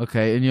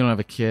 Okay, and you don't have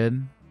a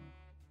kid.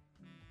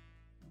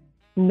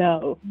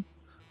 No.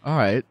 All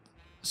right.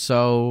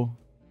 So,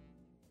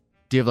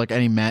 do you have like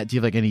any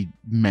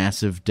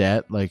massive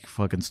debt, like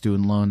fucking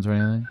student loans or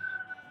anything?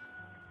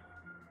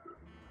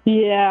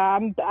 Yeah,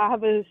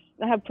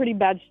 I have pretty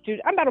bad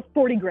student. I'm about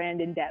 $40,000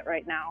 in debt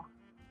right now.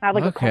 I have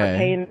like a car Okay.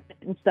 payment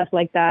and stuff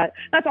like that.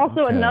 That's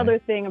also Okay. another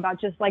thing about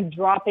just like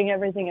dropping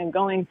everything and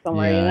going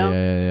somewhere.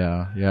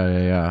 Yeah, You know?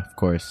 yeah. Of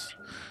course,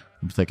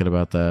 I'm thinking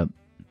about that.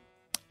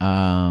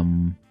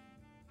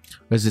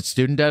 Is it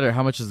student debt or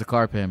how much is the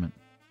car payment?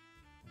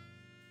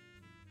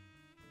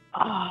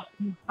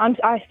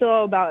 I still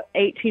owe about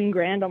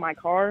 $18,000 on my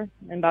car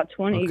and about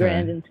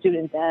 $20,000 in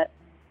student debt.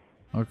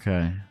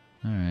 Okay,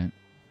 all right.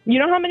 You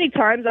know how many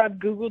times I've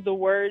Googled the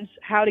words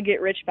 "how to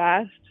get rich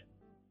fast"?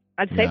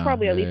 I'd say Yeah,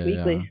 probably at least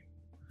weekly.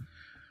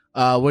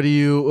 What'd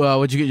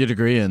you get your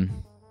degree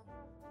in?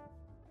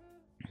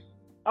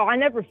 Oh, I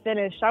never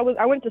finished. I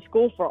went to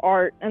school for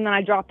art, and then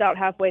I dropped out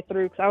halfway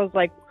through because I was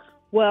like,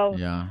 well,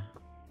 Yeah.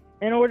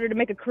 in order to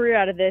make a career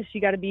out of this, you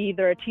got to be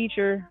either a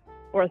teacher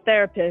or a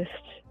therapist.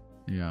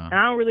 Yeah. And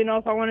I don't really know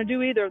if I want to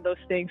do either of those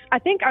things. I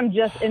think I'm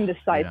just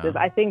indecisive.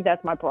 Yeah. I think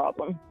that's my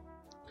problem.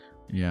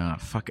 Yeah,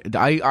 fuck.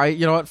 I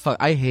you know what? Fuck.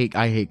 I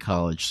hate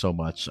college so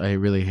much. I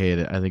really hate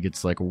it. I think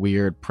it's like a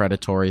weird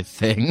predatory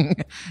thing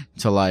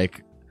to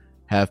like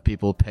have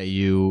people pay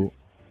you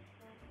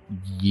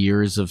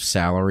years of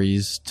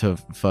salaries to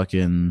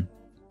fucking.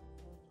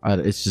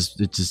 It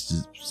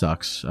just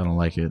sucks. I don't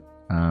like it.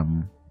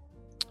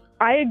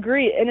 I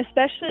agree, and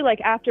especially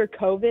like after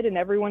COVID and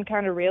everyone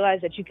kind of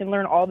realized that you can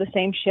learn all the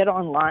same shit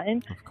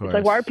online. Of course. It's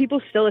like, why are people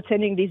still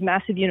attending these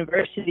massive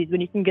universities when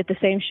you can get the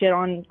same shit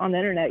on the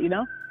internet? You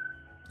know?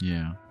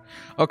 Yeah.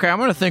 Okay, I'm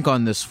gonna think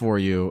on this for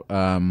you,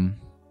 Elmo.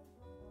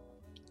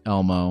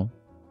 I'm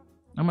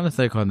gonna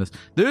think on this.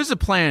 There's a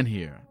plan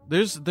here.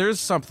 There's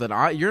something.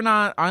 You're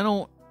not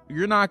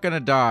gonna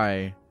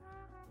die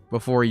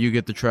before you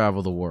get to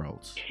travel the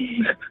world.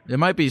 It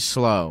might be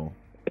slow.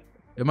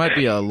 It might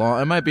be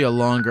a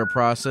longer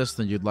process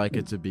than you'd like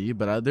it to be,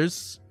 but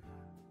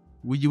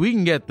we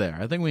can get there.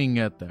 I think we can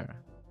get there.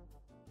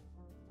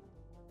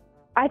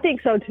 I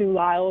think so too,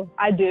 Lyle.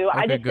 I do.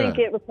 I Okay, just think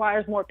good. it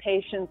requires more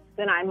patience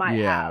than I might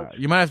have.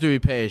 You might have to be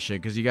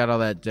patient because you got all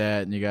that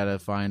debt and you got to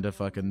find a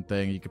fucking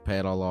thing you can pay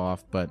it all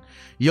off. But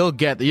you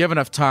have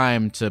enough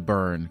time to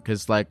burn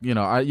because, like, you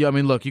know, I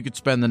mean, look, you could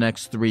spend the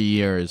next 3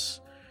 years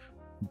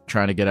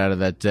trying to get out of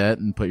that debt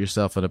and put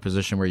yourself in a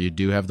position where you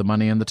do have the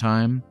money and the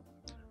time,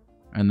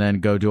 and then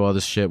go do all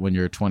this shit when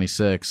you're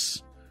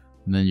 26,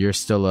 and then you're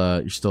still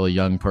a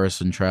young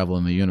person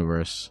traveling the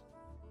universe.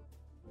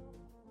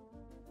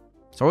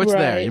 So it's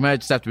there. Right. You might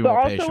just have to be But more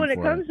also, patient when it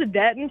for comes to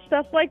debt and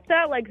stuff like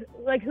that, like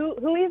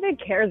who even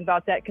cares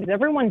about that? Because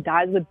everyone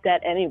dies with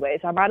debt anyway.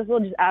 So I might as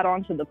well just add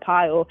on to the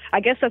pile. I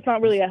guess that's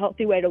not really a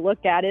healthy way to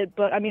look at it,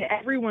 but I mean,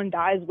 everyone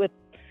dies with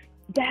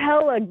the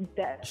hell of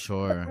debt.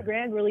 Sure.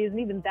 $1,000 really isn't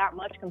even that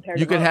much compared.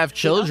 You to could most, have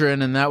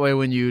children, and that way,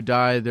 when you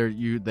die,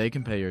 they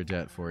can pay your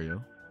debt for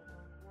you.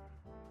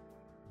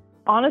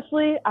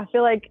 Honestly, I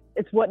feel like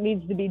it's what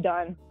needs to be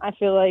done. I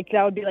feel like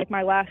that would be like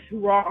my last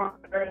hurrah on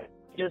earth,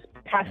 just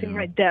passing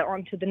my debt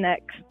on to the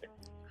next.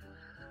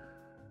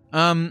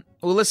 Well,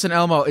 listen,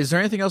 Elmo, is there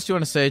anything else you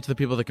want to say to the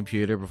people at the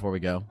computer before we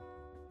go?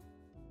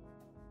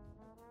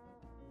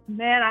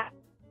 Man, I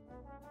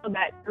feel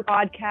that your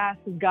podcast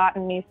has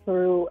gotten me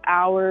through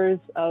hours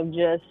of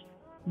just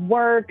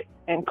work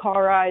and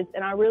car rides,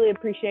 and I really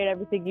appreciate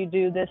everything you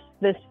do. This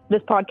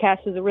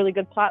podcast is a really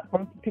good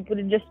platform for people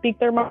to just speak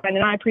their mind,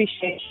 and I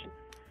appreciate you.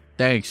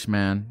 Thanks,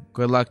 man.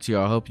 Good luck to you.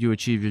 I hope you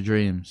achieve your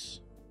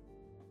dreams.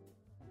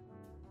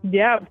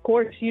 Yeah, of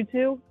course. You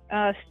too.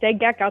 Stay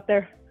gack out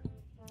there.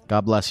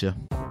 God bless you.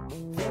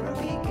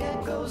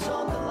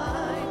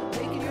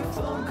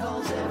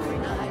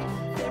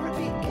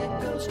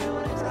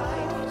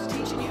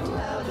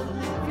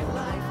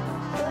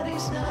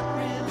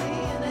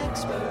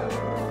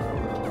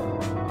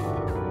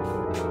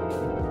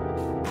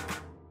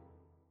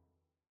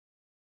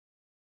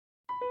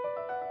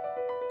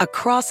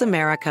 Across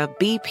America,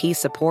 BP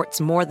supports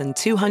more than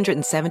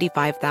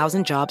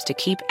 275,000 jobs to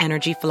keep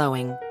energy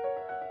flowing.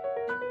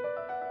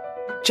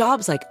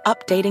 Jobs like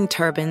updating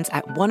turbines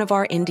at one of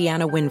our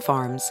Indiana wind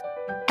farms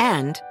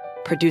and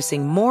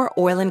producing more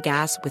oil and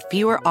gas with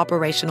fewer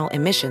operational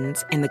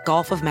emissions in the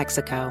Gulf of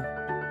Mexico.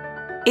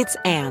 It's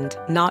and,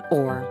 not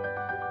or.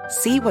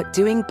 See what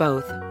doing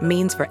both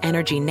means for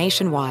energy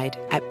nationwide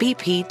at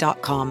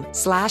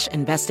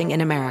bp.com/investing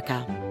in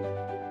America.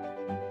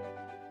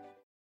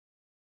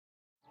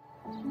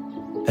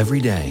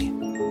 Every day,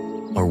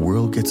 our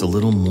world gets a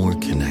little more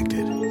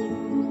connected,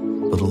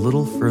 but a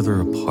little further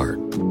apart.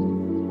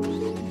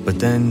 But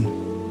then,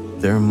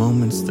 there are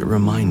moments that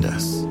remind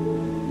us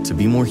to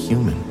be more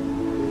human.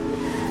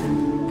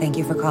 Thank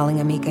you for calling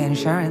Amica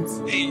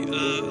Insurance. Hey,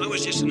 I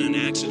was just in an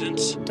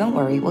accident. Don't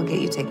worry, we'll get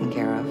you taken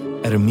care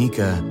of. At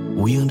Amica,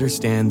 we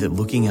understand that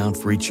looking out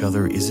for each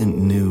other isn't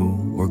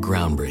new or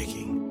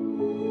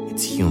groundbreaking.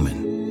 It's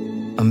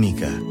human.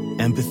 Amica,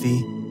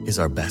 empathy is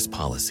our best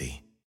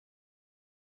policy.